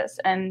practice,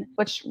 and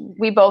which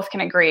we both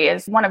can agree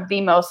is one of the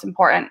most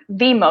important,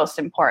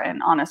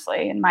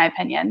 honestly, in my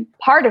opinion,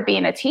 part of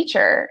being a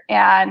teacher,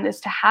 and is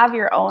to have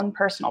your own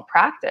personal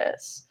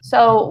practice.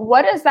 So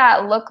what does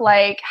that look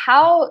like?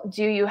 How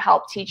do you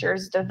help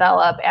teachers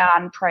develop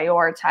and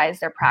prioritize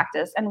their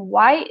practice? And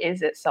why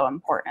is it so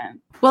important?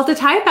 Well, to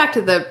tie it back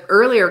to the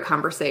earlier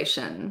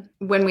conversation,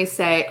 when we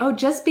say, oh,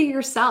 just be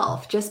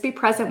yourself, just be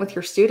present with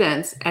your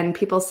students, and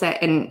people say,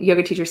 and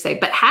yoga teachers say,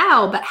 but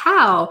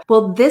how?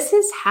 Well, this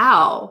is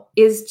how,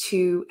 is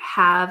to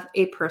have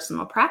a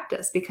personal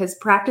practice, because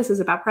practice is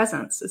about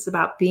presence. It's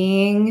about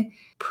being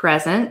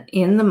present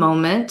in the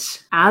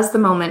moment as the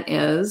moment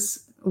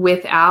is,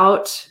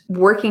 without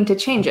working to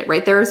change it,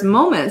 right? There's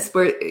moments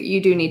where you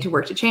do need to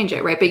work to change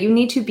it, right? But you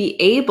need to be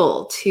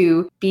able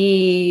to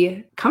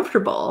be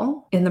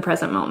comfortable in the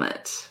present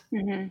moment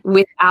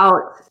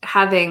without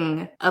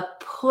having a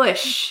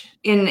push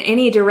in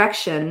any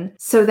direction,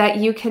 so that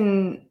you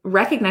can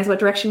recognize what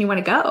direction you want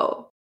to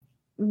go.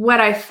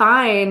 What I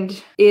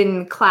find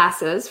in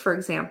classes, for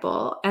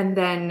example, and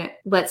then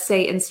let's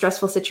say in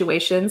stressful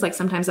situations, like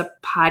sometimes a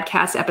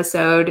podcast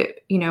episode,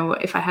 you know,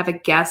 if I have a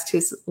guest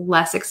who's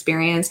less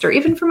experienced, or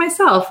even for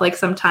myself, like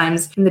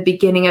sometimes in the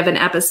beginning of an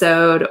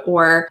episode,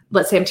 or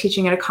let's say I'm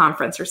teaching at a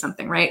conference or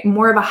something, right?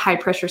 More of a high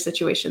pressure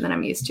situation than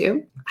I'm used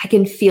to. I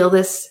can feel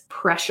this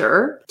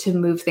pressure to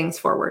move things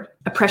forward,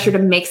 a pressure to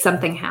make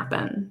something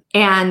happen.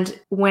 And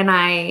when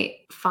I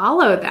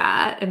follow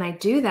that and I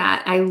do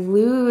that, I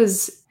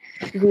lose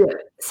the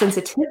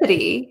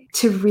sensitivity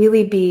to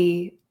really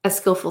be a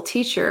skillful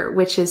teacher,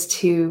 which is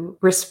to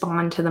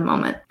respond to the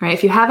moment, right?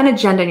 If you have an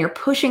agenda and you're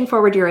pushing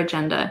forward your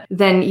agenda,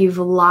 then you've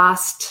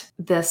lost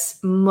this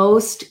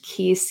most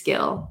key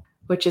skill,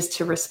 which is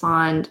to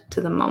respond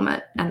to the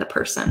moment and the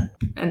person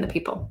and the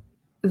people.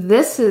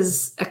 This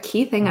is a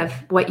key thing of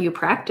what you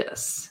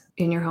practice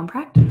in your home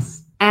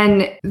practice.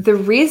 And the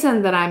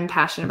reason that I'm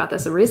passionate about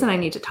this, the reason I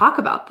need to talk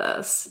about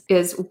this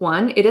is,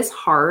 one, it is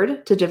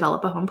hard to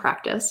develop a home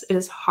practice. It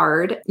is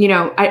hard. You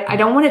know, I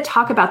don't want to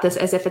talk about this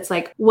as if it's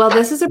like, well,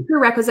 this is a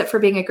prerequisite for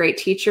being a great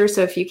teacher.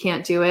 So if you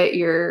can't do it,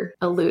 you're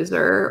a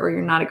loser or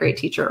you're not a great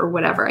teacher or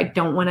whatever. I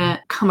don't want to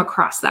come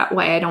across that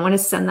way. I don't want to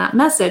send that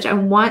message. I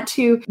want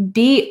to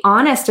be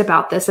honest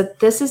about this,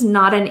 that this is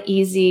not an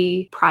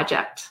easy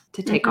project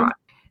to take on.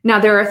 Now,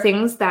 there are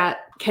things that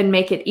can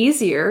make it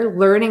easier,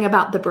 learning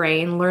about the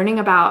brain, learning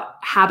about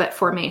habit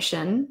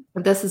formation.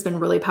 This has been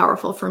really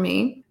powerful for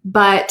me.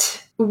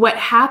 But what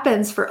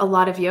happens for a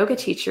lot of yoga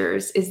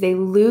teachers is they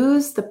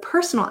lose the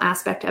personal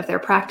aspect of their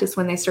practice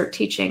when they start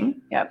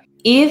teaching. Yep.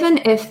 Even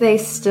if they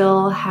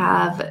still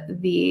have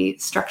the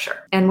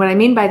structure. And what I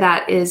mean by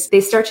that is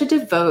they start to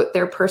devote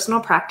their personal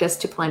practice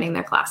to planning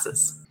their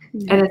classes,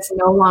 and it's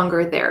no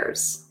longer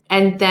theirs.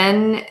 And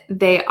then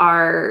they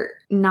are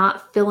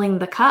not filling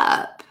the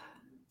cup.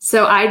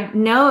 So I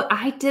know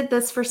I did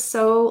this for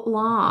so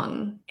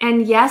long.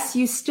 And yes,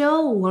 you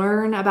still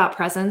learn about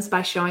presence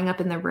by showing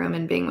up in the room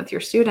and being with your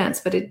students,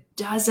 but it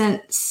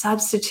doesn't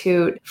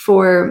substitute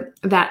for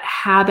that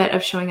habit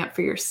of showing up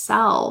for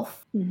yourself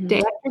day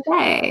after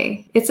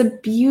day. It's a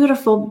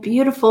beautiful,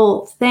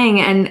 beautiful thing.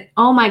 And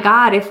oh my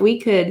God, if we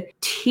could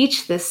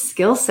teach this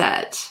skill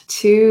set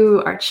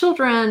to our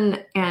children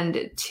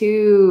and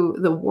to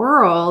the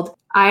world,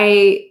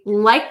 I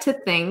like to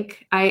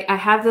think, I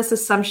have this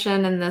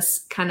assumption, and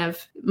this kind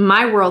of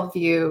my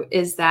worldview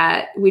is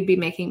that we'd be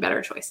making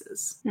better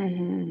choices.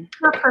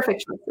 Not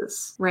perfect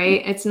choices,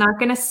 right? It's not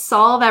going to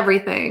solve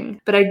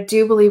everything, but I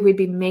do believe we'd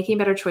be making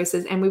better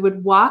choices, and we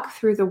would walk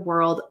through the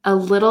world a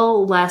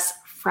little less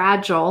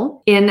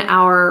fragile in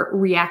our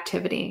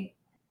reactivity,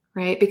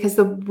 right? Because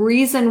the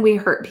reason we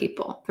hurt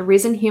people, the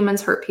reason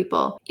humans hurt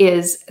people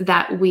is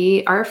that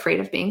we are afraid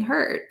of being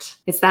hurt.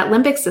 It's that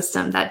limbic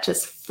system that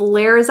just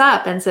flares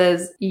up and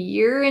says,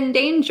 you're in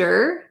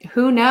danger.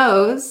 Who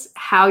knows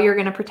how you're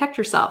going to protect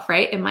yourself,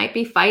 right? It might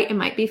be fight, it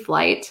might be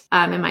flight,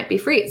 it might be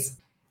freeze.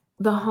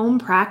 The home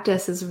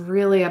practice is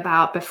really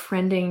about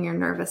befriending your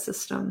nervous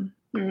system.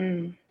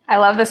 I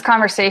love this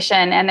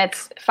conversation. And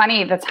it's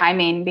funny, the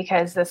timing,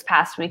 because this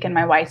past week in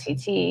my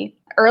YCT,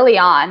 early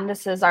on,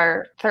 this is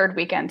our third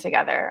weekend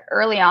together.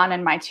 Early on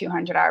in my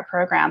 200-hour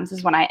programs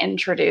is when I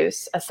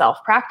introduce a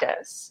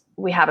self-practice.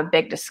 We have a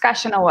big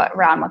discussion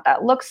around what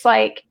that looks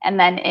like. And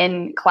then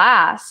in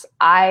class,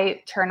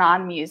 I turn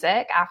on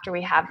music after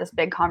we have this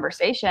big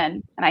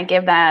conversation, and I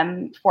give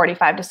them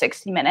 45 to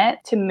 60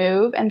 minutes to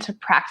move and to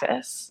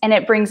practice. And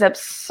it brings up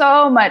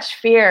so much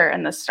fear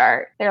in the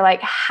start. They're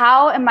like,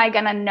 how am I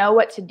going to know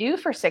what to do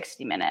for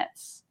 60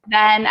 minutes?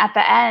 Then at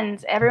the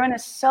end, everyone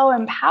is so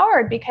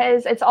empowered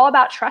because it's all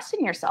about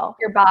trusting yourself.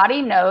 Your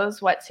body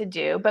knows what to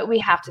do, but we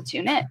have to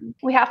tune in.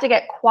 We have to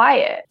get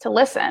quiet to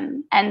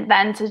listen, and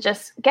then to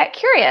just get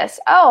curious.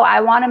 Oh, I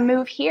want to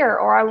move here,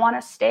 or I want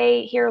to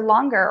stay here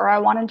longer, or I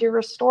want to do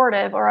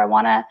restorative, or I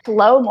want to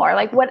flow more,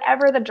 like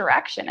whatever the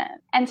direction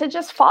is, and to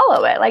just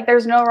follow it. Like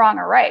there's no wrong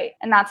or right.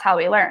 And that's how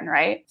we learn,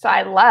 right? So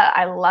I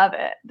love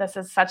it. This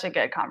is such a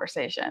good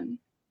conversation.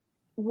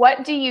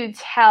 What do you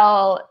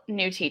tell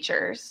new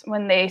teachers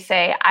when they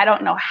say, I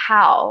don't know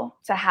how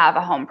to have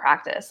a home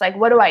practice? Like,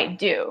 what do I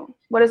do?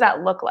 What does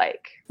that look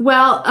like?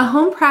 Well, a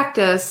home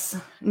practice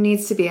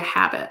needs to be a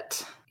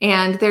habit.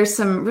 And there's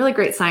some really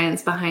great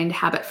science behind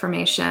habit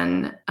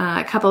formation.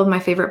 A couple of my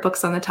favorite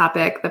books on the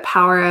topic, The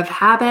Power of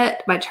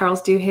Habit by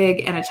Charles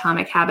Duhigg and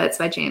Atomic Habits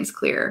by James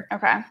Clear.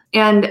 Okay.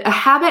 And a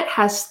habit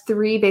has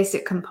three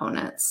basic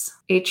components: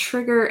 a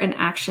trigger, an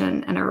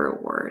action, and a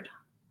reward.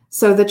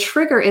 So the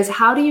trigger is,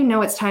 how do you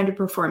know it's time to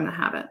perform the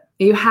habit?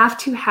 You have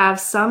to have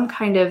some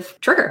kind of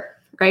trigger,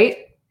 right?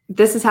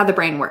 This is how the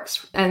brain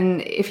works.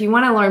 And if you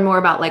want to learn more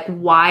about like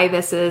why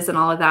this is and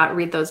all of that,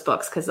 read those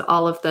books, because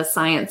all of the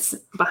science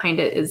behind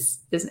it is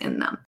in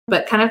them.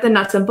 But kind of the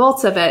nuts and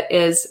bolts of it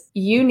is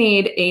you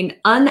need an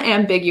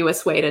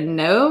unambiguous way to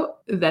know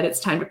that it's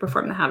time to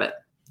perform the habit.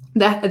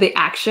 The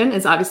action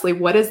is obviously,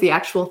 what is the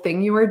actual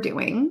thing you are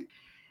doing?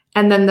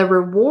 And then the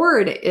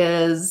reward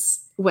is,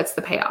 what's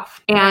the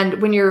payoff?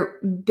 And when you're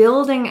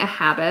building a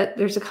habit,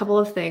 there's a couple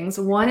of things.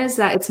 One is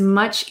that it's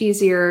much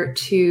easier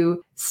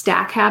to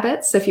stack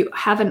habits. So if you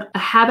have a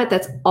habit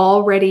that's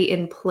already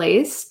in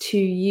place, to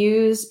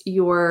use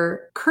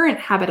your current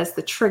habit as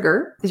the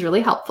trigger is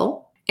really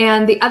helpful.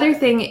 And the other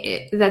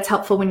thing that's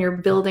helpful when you're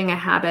building a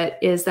habit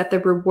is that the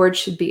reward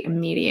should be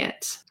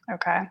immediate.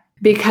 Okay.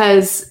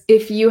 Because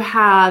if you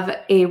have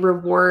a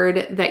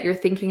reward that you're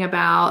thinking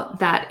about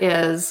that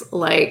is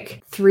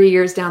like 3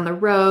 years down the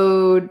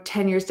road,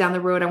 10 years down the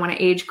road, I want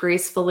to age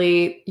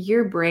gracefully,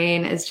 your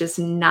brain is just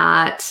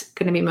not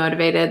going to be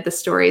motivated. The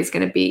story is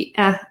going to be,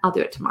 I'll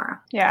do it tomorrow.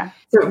 Yeah.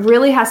 So it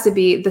really has to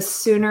be the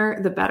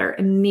sooner, the better,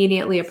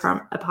 immediately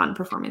upon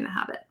performing the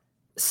habit.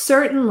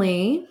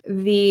 Certainly,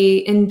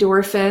 the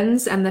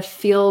endorphins and the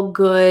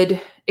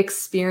feel-good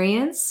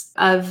experience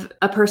of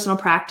a personal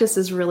practice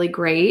is really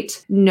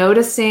great.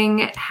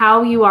 Noticing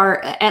how you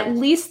are at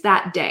least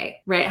that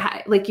day,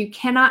 right? Like you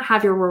cannot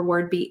have your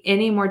reward be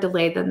any more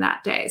delayed than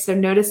that day. So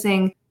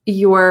noticing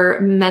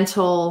your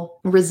mental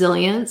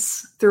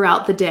resilience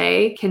throughout the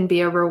day can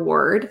be a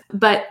reward.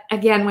 But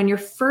again, when you're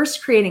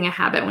first creating a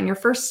habit, when you're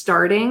first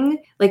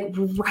starting, like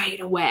right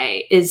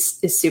away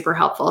is super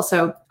helpful.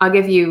 So I'll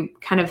give you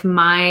kind of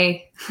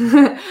my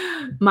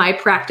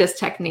practice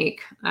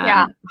technique,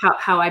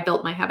 how I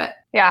built my habit.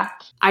 Yeah.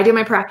 I do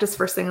my practice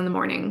first thing in the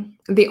morning.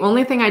 The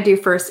only thing I do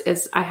first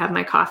is I have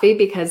my coffee,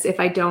 because if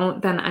I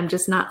don't, then I'm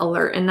just not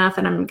alert enough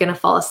and I'm going to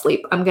fall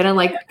asleep. I'm going to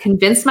like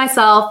convince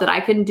myself that I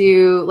can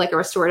do like a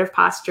restorative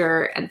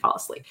posture and fall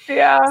asleep.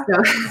 Yeah.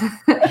 So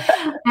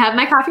I have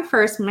my coffee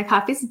first. When my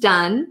coffee's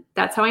done,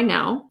 that's how I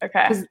know.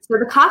 Okay. So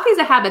the coffee is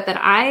a habit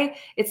that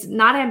it's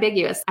not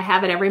ambiguous. I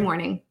have it every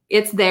morning.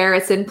 It's there.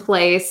 It's in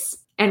place.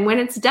 And when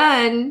it's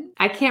done,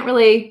 I can't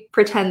really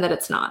pretend that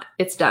it's not.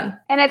 It's done.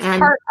 And it's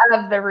part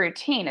of the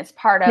routine. It's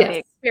part of the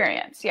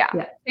experience. Yeah.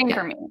 Same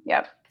for me.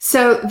 Yep.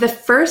 So the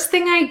first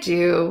thing I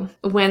do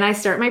when I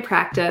start my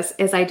practice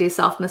is I do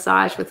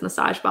self-massage with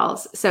massage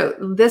balls. So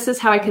this is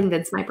how I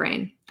convince my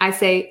brain. I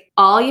say,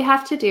 all you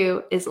have to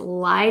do is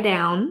lie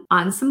down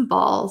on some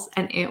balls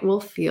and it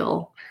will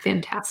feel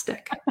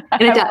fantastic.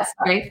 And it does,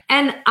 right?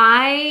 And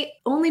I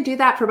only do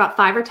that for about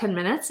 5 or 10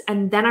 minutes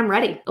and then I'm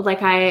ready.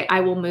 Like I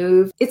will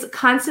move. It's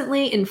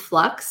constantly in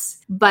flux,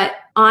 but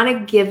on a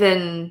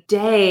given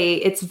day,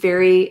 it's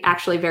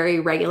actually very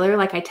regular.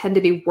 Like I tend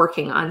to be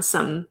working on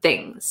some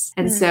things.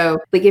 And so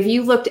like if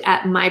you looked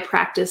at my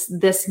practice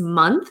this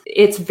month,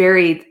 it's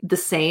very the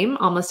same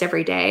almost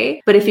every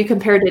day. But if you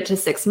compared it to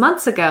 6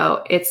 months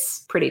ago,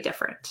 it's pretty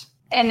different.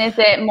 And is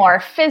it more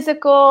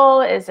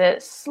physical? Is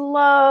it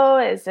slow?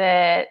 Is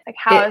it like,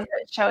 how is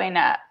it showing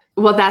up?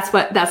 Well,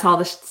 that's all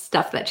the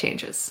stuff that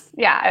changes.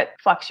 Yeah, it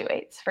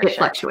fluctuates for sure. It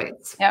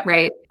fluctuates,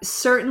 right?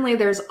 Certainly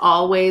there's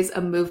always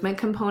a movement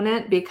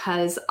component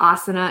because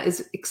asana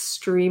is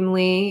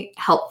extremely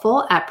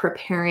helpful at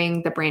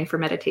preparing the brain for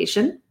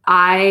meditation.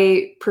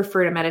 I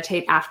prefer to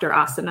meditate after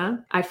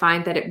asana. I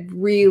find that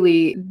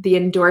the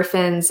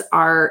endorphins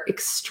are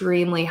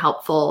extremely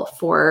helpful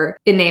for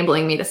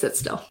enabling me to sit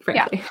still,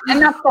 frankly. Yeah.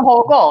 And that's the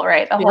whole goal,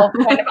 right? The whole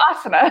point of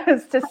asana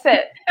is to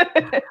sit.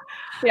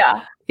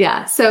 Yeah.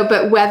 Yeah. So,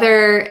 but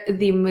whether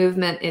the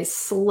movement is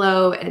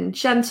slow and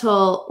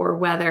gentle or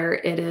whether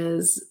it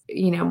is,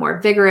 more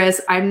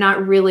vigorous, I'm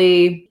not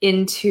really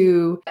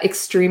into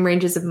extreme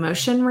ranges of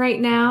motion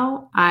right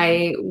now.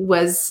 I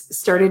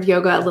started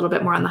yoga a little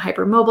bit more on the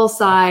hypermobile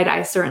side.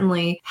 I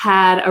certainly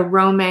had a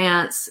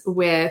romance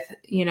with,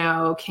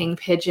 King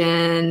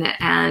Pigeon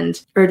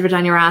and Urdhva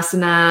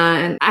Dhanurasana,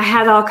 and I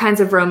had all kinds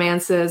of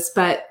romances,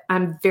 but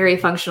I'm very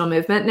functional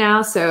movement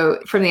now. So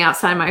from the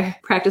outside, my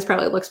practice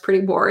probably looks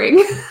pretty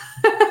boring.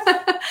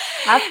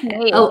 That's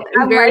me.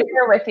 I'm right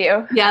here with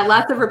you. Yeah,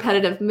 lots of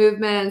repetitive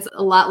movements,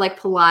 a lot like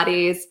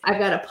Pilates. I've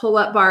got a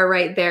pull-up bar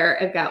right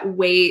there. I've got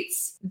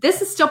weights.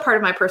 This is still part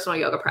of my personal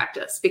yoga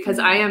practice because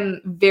I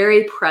am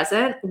very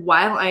present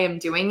while I am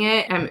doing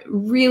it. I'm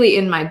really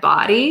in my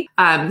body.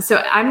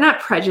 So I'm not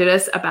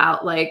prejudiced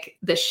about like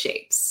the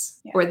shapes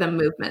or the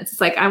movements.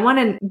 It's like, I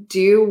want to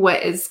do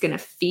what is going to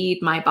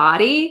feed my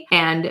body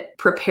and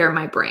prepare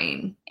my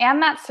brain.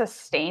 And that's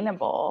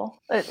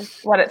sustainable.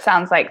 It's what it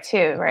sounds like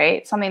too,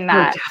 right? Something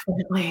that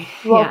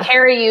will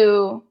carry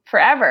you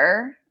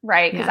forever.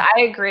 Right. Because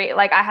I agree.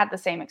 Like I had the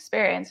same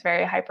experience,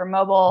 very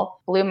hypermobile,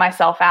 blew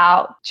myself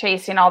out,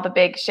 chasing all the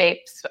big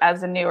shapes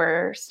as a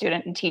newer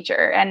student and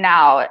teacher. And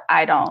now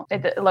I don't,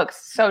 it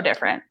looks so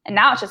different. And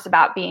now it's just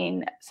about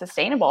being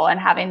sustainable and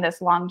having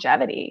this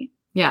longevity.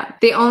 Yeah.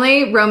 The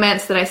only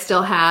romance that I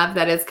still have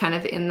that is kind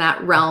of in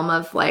that realm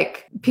of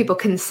like, people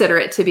consider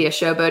it to be a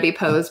showboaty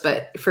pose,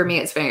 but for me,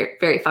 it's very,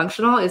 very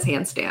functional is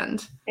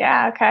handstand.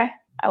 Yeah. Okay.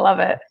 I love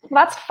it.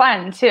 Well, that's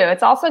fun too.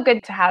 It's also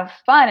good to have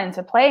fun and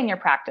to play in your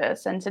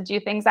practice and to do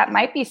things that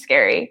might be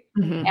scary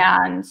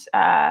and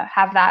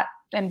have that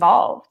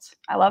involved.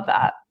 I love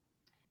that.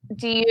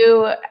 Do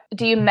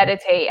you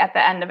meditate at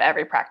the end of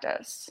every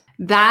practice?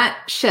 That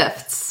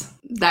shifts.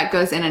 That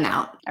goes in and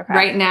out. Okay.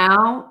 Right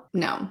now,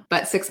 no.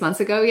 But 6 months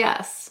ago,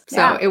 yes.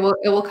 So it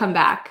will come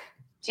back.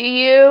 Do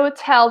you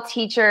tell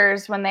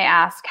teachers when they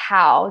ask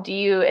how, do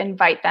you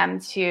invite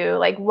them to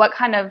like, what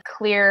kind of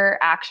clear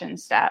action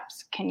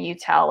steps can you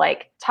tell,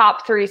 like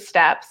top 3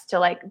 steps to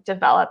like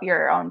develop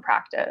your own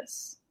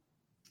practice?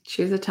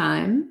 Choose a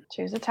time.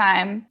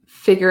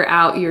 Figure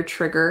out your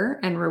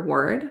trigger and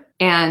reward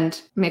and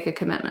make a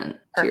commitment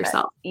to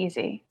yourself.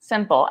 Easy,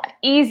 simple,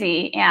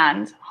 easy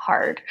and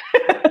hard.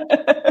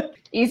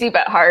 Easy,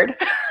 but hard.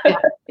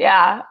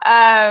 Yeah.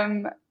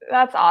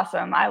 That's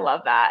awesome. I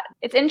love that.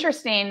 It's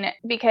interesting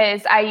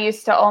because I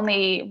used to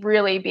only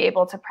really be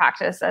able to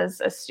practice as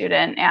a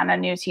student and a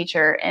new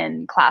teacher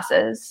in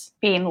classes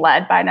being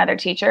led by another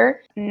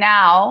teacher.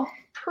 Now,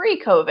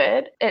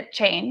 pre-COVID, it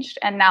changed.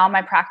 And now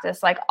my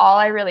practice, like all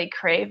I really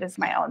crave is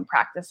my own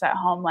practice at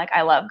home. Like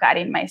I love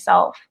guiding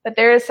myself, but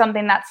there is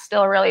something that's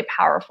still really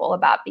powerful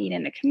about being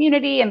in a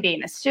community and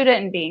being a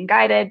student and being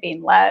guided,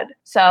 being led.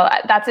 So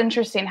that's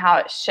interesting how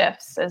it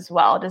shifts as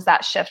well. Does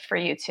that shift for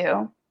you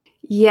too?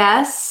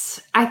 Yes,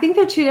 I think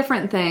they're 2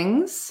 different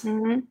things.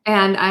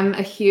 And I'm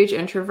a huge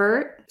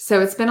introvert.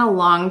 So it's been a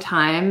long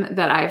time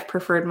that I've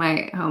preferred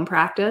my home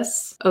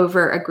practice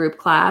over a group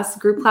class.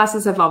 Group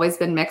classes have always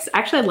been mixed.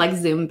 Actually, I like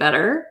Zoom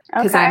better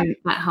because I'm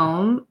at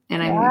home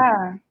and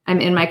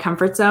I'm in my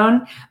comfort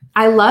zone.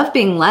 I love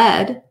being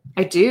led.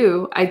 I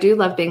do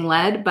love being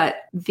led, but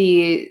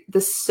the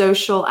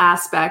social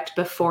aspect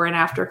before and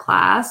after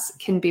class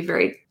can be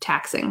very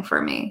taxing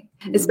for me,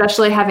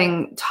 especially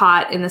having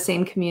taught in the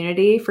same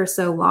community for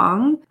so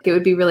long. It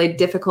would be really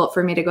difficult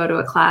for me to go to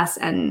a class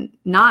and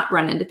not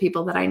run into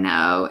people that I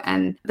know.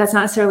 And that's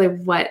not necessarily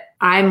what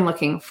I'm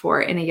looking for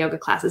in a yoga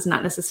class, is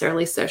not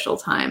necessarily social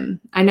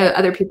time. I know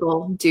other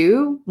people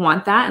do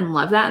want that and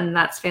love that, and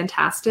that's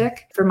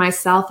fantastic. For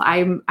myself,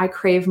 I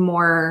crave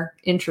more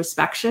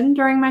introspection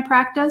during my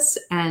practice,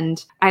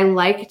 and I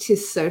like to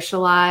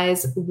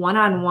socialize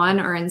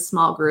one-on-one or in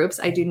small groups.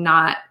 I do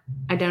not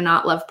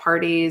love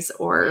parties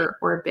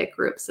or big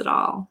groups at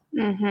all.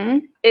 Mm-hmm.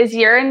 Is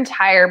your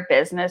entire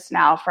business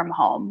now from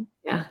home?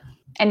 Yeah.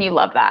 And you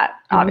love that,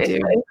 obviously.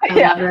 I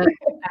love it.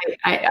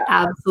 I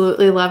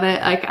absolutely love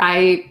it. Like,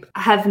 I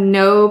have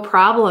no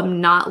problem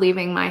not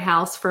leaving my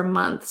house for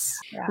months.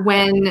 Yeah.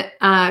 When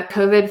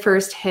COVID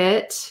first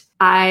hit,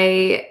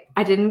 I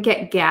didn't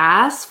get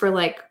gas for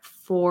like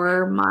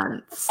 4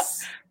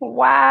 months.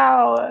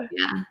 Wow.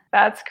 Yeah.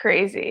 That's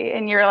crazy.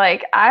 And you're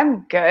like,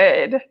 I'm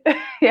good.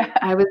 Yeah.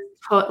 I was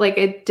like,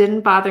 it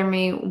didn't bother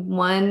me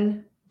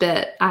one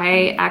bit.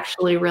 I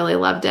actually really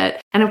loved it.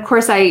 And of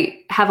course, I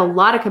have a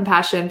lot of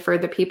compassion for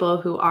the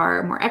people who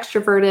are more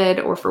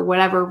extroverted or for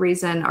whatever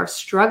reason are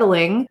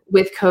struggling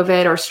with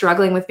COVID or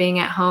struggling with being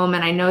at home.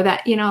 And I know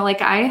that,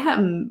 like, I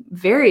am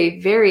very,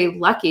 very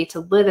lucky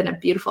to live in a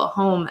beautiful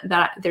home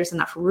that there's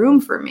enough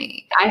room for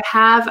me. I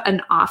have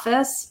an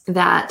office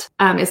that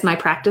is my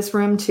practice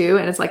room too.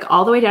 And it's like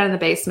all the way down in the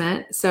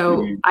basement.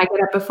 So I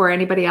get up before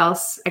anybody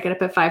else. I get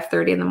up at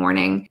 5:30 in the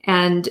morning,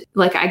 and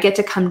like, I get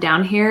to come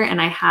down here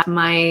and I have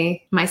my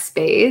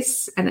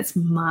space and it's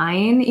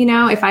mine.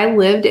 If I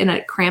lived in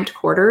a cramped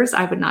quarters,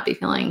 I would not be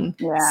feeling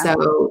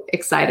so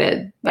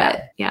excited.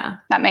 But yeah,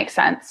 that makes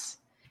sense.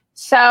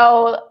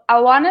 So I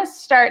want to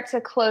start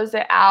to close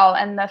it out.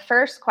 And the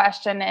first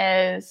question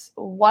is,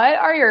 what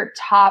are your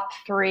top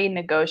 3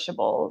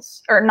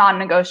 negotiables or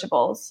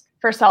non-negotiables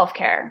for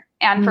self-care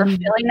and for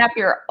filling up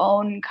your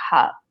own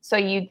cup so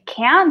you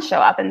can show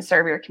up and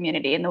serve your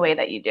community in the way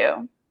that you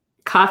do?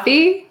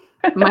 Coffee,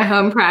 my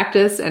home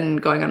practice,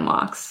 and going on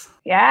walks.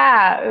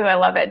 Yeah. Ooh, I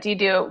love it. Do you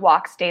do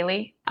walks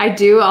daily? I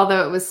do,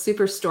 although it was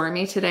super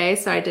stormy today,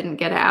 so I didn't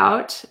get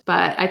out.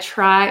 But I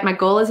try. My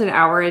goal is an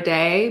hour a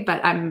day,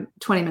 but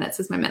 20 minutes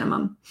is my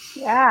minimum.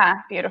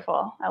 Yeah.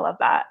 Beautiful. I love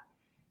that.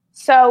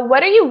 So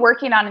what are you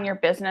working on in your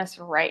business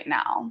right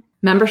now?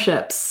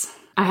 Memberships.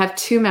 I have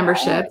 2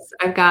 memberships.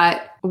 I've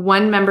got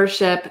one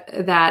membership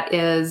that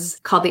is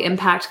called the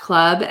Impact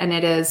Club, and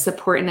it is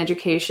support and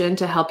education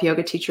to help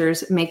yoga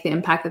teachers make the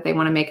impact that they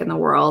want to make in the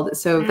world.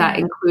 So that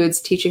includes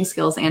teaching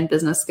skills and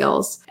business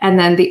skills. And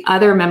then the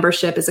other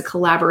membership is a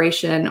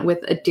collaboration with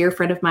a dear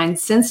friend of mine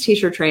since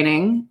teacher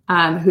training,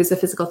 who's a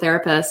physical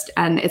therapist,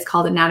 and it's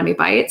called Anatomy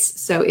Bites.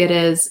 So it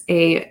is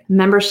a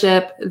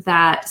membership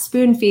that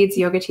spoon feeds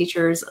yoga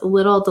teachers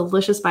little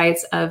delicious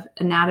bites of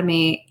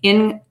anatomy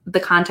in the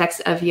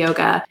context of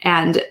yoga,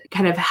 and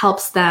kind of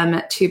helps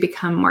them to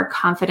become more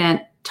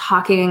confident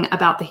talking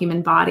about the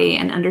human body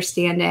and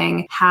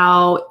understanding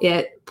how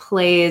it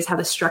plays, how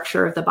the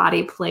structure of the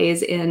body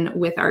plays in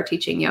with our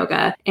teaching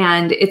yoga.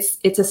 And it's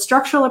a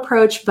structural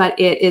approach, but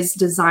it is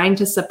designed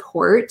to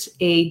support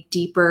a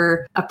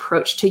deeper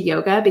approach to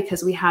yoga,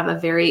 because we have a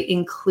very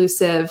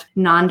inclusive,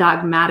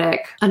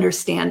 non-dogmatic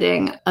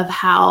understanding of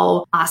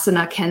how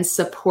asana can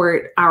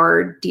support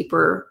our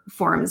deeper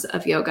forms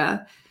of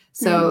yoga.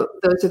 So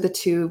those are the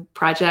 2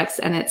 projects,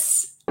 and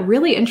it's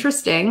really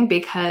interesting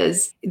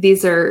because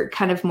these are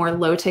kind of more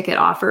low ticket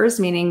offers,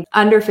 meaning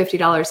under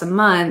 $50 a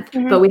month,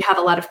 but we have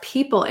a lot of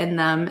people in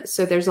them.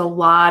 So there's a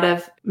lot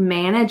of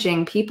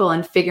managing people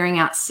and figuring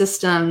out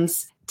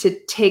systems to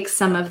take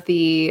some of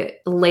the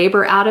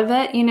labor out of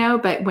it,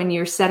 but when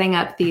you're setting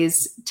up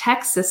these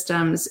tech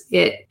systems,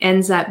 it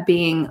ends up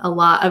being a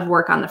lot of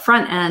work on the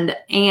front end,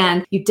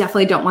 and you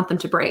definitely don't want them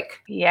to break.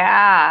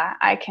 Yeah,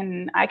 I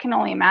can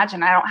only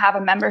imagine. I don't have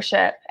a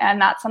membership,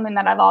 and that's something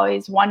that I've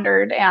always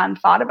wondered and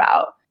thought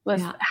about,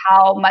 was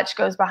how much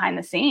goes behind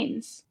the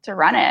scenes to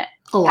run it.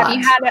 A lot.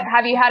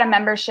 Have you had a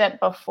membership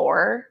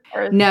before?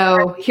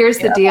 No, here's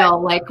the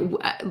deal. Like,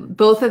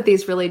 both of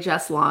these really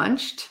just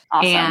launched.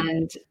 Awesome.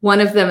 And one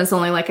of them is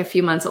only like a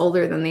few months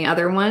older than the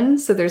other one.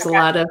 So there's a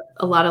lot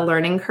of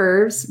learning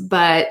curves,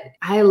 but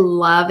I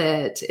love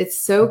it. It's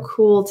so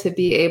cool to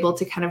be able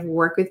to kind of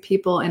work with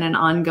people in an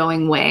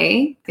ongoing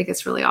way. I think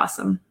it's really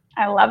awesome.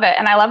 I love it.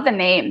 And I love the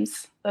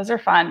names. Those are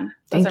fun.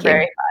 Those Thank are you.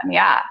 very fun.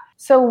 Yeah.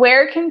 So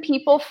where can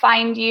people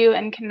find you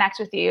and connect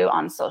with you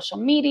on social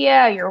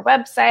media, your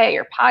website,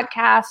 your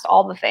podcast,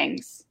 all the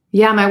things?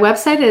 Yeah, my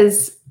website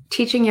is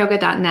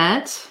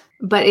teachingyoga.net.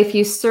 But if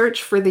you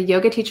search for the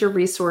yoga teacher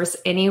resource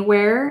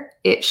anywhere,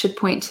 it should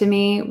point to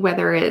me,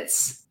 whether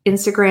it's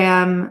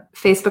Instagram,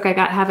 Facebook.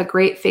 I have a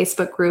great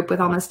Facebook group with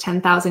almost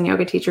 10,000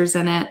 yoga teachers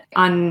in it,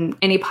 on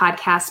any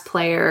podcast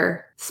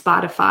player.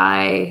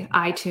 Spotify,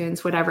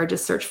 iTunes, whatever.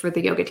 Just search for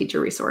the Yoga Teacher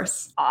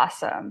Resource.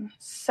 Awesome.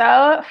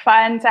 So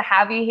fun to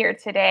have you here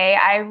today.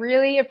 I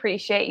really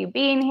appreciate you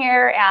being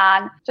here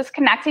and just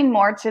connecting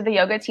more to the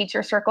Yoga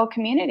Teacher Circle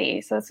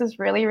community. So this is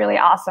really, really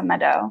awesome,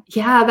 Madhu.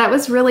 Yeah, that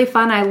was really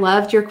fun. I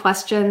loved your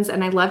questions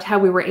and I loved how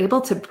we were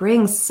able to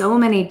bring so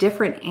many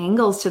different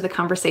angles to the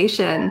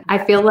conversation. I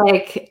feel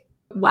like,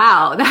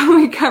 wow,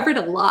 we covered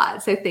a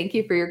lot. So thank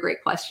you for your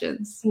great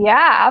questions.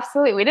 Yeah,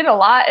 absolutely. We did a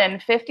lot in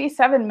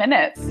 57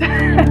 minutes.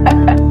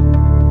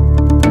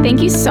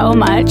 Thank you so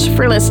much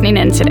for listening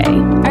in today.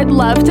 I'd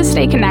love to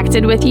stay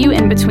connected with you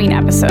in between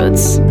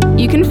episodes.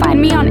 You can find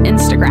me on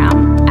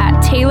Instagram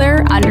at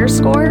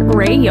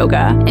Taylor_Ray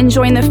Yoga and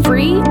join the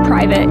free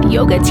private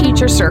Yoga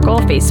Teacher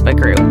Circle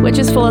Facebook group, which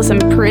is full of some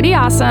pretty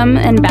awesome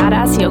and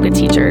badass yoga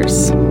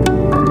teachers.